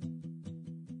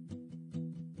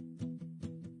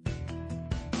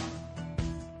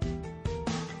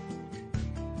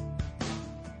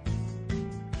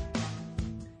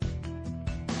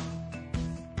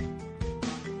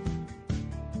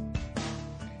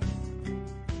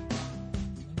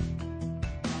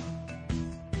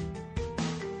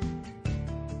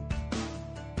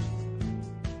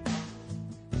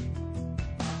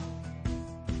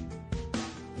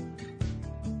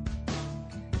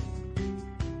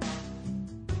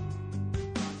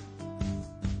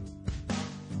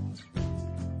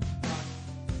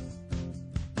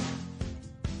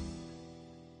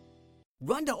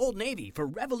 Run to Old Navy for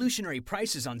revolutionary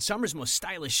prices on summer's most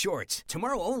stylish shorts.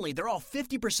 Tomorrow only, they're all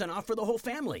 50% off for the whole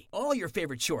family. All your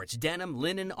favorite shorts, denim,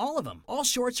 linen, all of them. All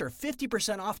shorts are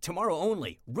 50% off tomorrow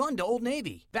only. Run to Old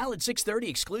Navy. Valid 6/30,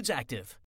 excludes active.